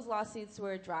 Those lawsuits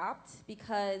were dropped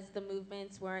because the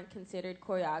movements weren't considered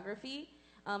choreography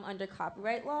under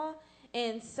copyright law.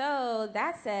 And so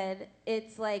that said,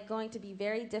 it's going to be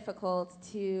very difficult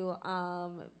to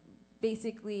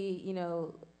basically,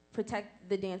 protect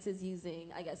the dances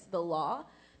using, I guess, the law.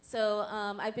 So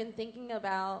I've been thinking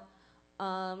about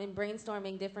and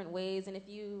brainstorming different ways. And if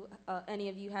you, any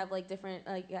of you have different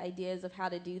ideas of how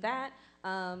to do that,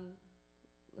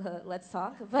 let's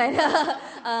talk.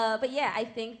 But yeah, I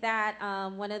think that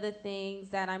one of the things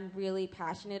that I'm really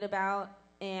passionate about,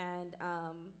 and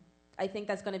I think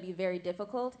that's going to be very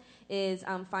difficult, is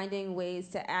finding ways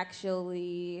to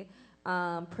actually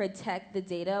protect the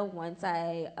data once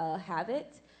I have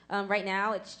it. Right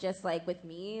now, it's just with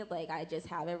me, I just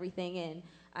have everything, and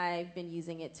I've been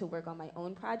using it to work on my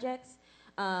own projects.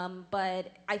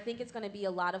 But I think it's going to be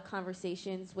a lot of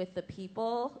conversations with the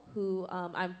people who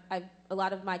a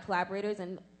lot of my collaborators,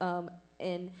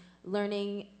 and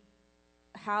learning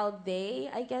how they,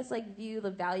 I guess, view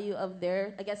the value of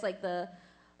their, I guess, the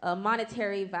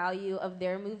monetary value of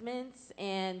their movements,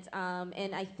 and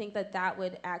I think that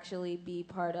would actually be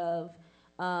part of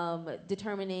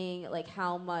determining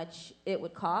how much it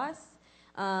would cost.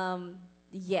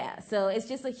 Yeah, so it's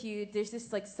just there's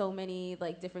just so many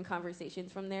different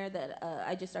conversations from there that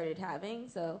I just started having,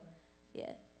 so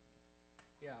yeah.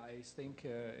 Yeah, I think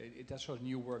it does show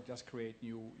new work, does create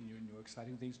new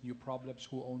exciting things, new problems,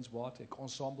 who owns what,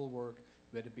 ensemble work.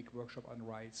 We had a big workshop on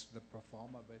rights, the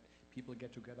performer, but people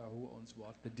get together, who owns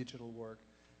what, the digital work.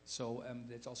 So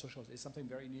it also shows it's something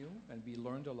very new, and we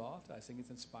learned a lot. I think it's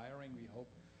inspiring. We hope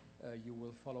you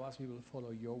will follow us, we will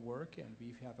follow your work, and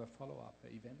we have a follow-up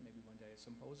event, maybe one day a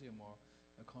symposium or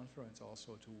a conference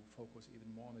also to focus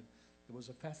even more on it. It was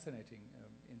a fascinating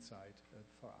insight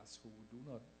for us who do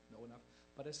not know enough.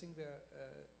 But I think the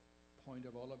point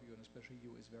of all of you, and especially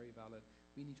you, is very valid.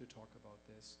 We need to talk about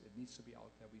this. It needs to be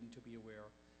out there. We need to be aware.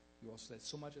 You also said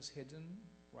so much is hidden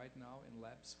right now in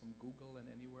labs from Google and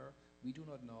anywhere. We do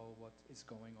not know what is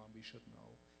going on. We should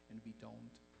know, and we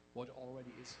don't. What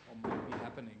already is or might be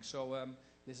happening. So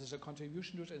this is a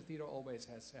contribution to it, and theater always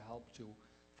has a help to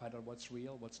find out what's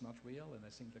real, what's not real, and I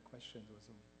think the question was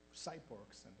of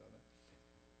cyborgs and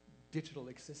digital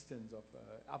existence of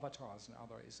avatars and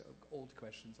other old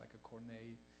questions like a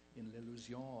Corneille in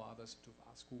L'Illusion or others to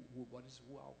ask who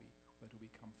are we, where do we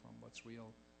come from, what's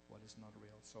real, what is not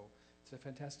real. So it's a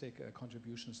fantastic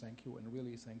contributions, thank you, and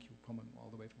really thank you coming all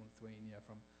the way from Lithuania,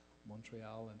 from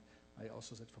Montreal, and I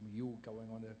also said from you going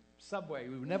on the subway,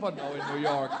 we never know in New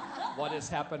York what is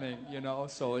happening, you know,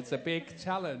 so it's a big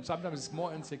challenge. Sometimes it's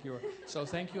more insecure. So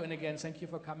thank you, and again, thank you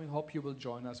for coming. Hope you will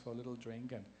join us for a little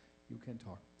drink and you can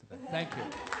talk to them. Thank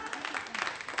you.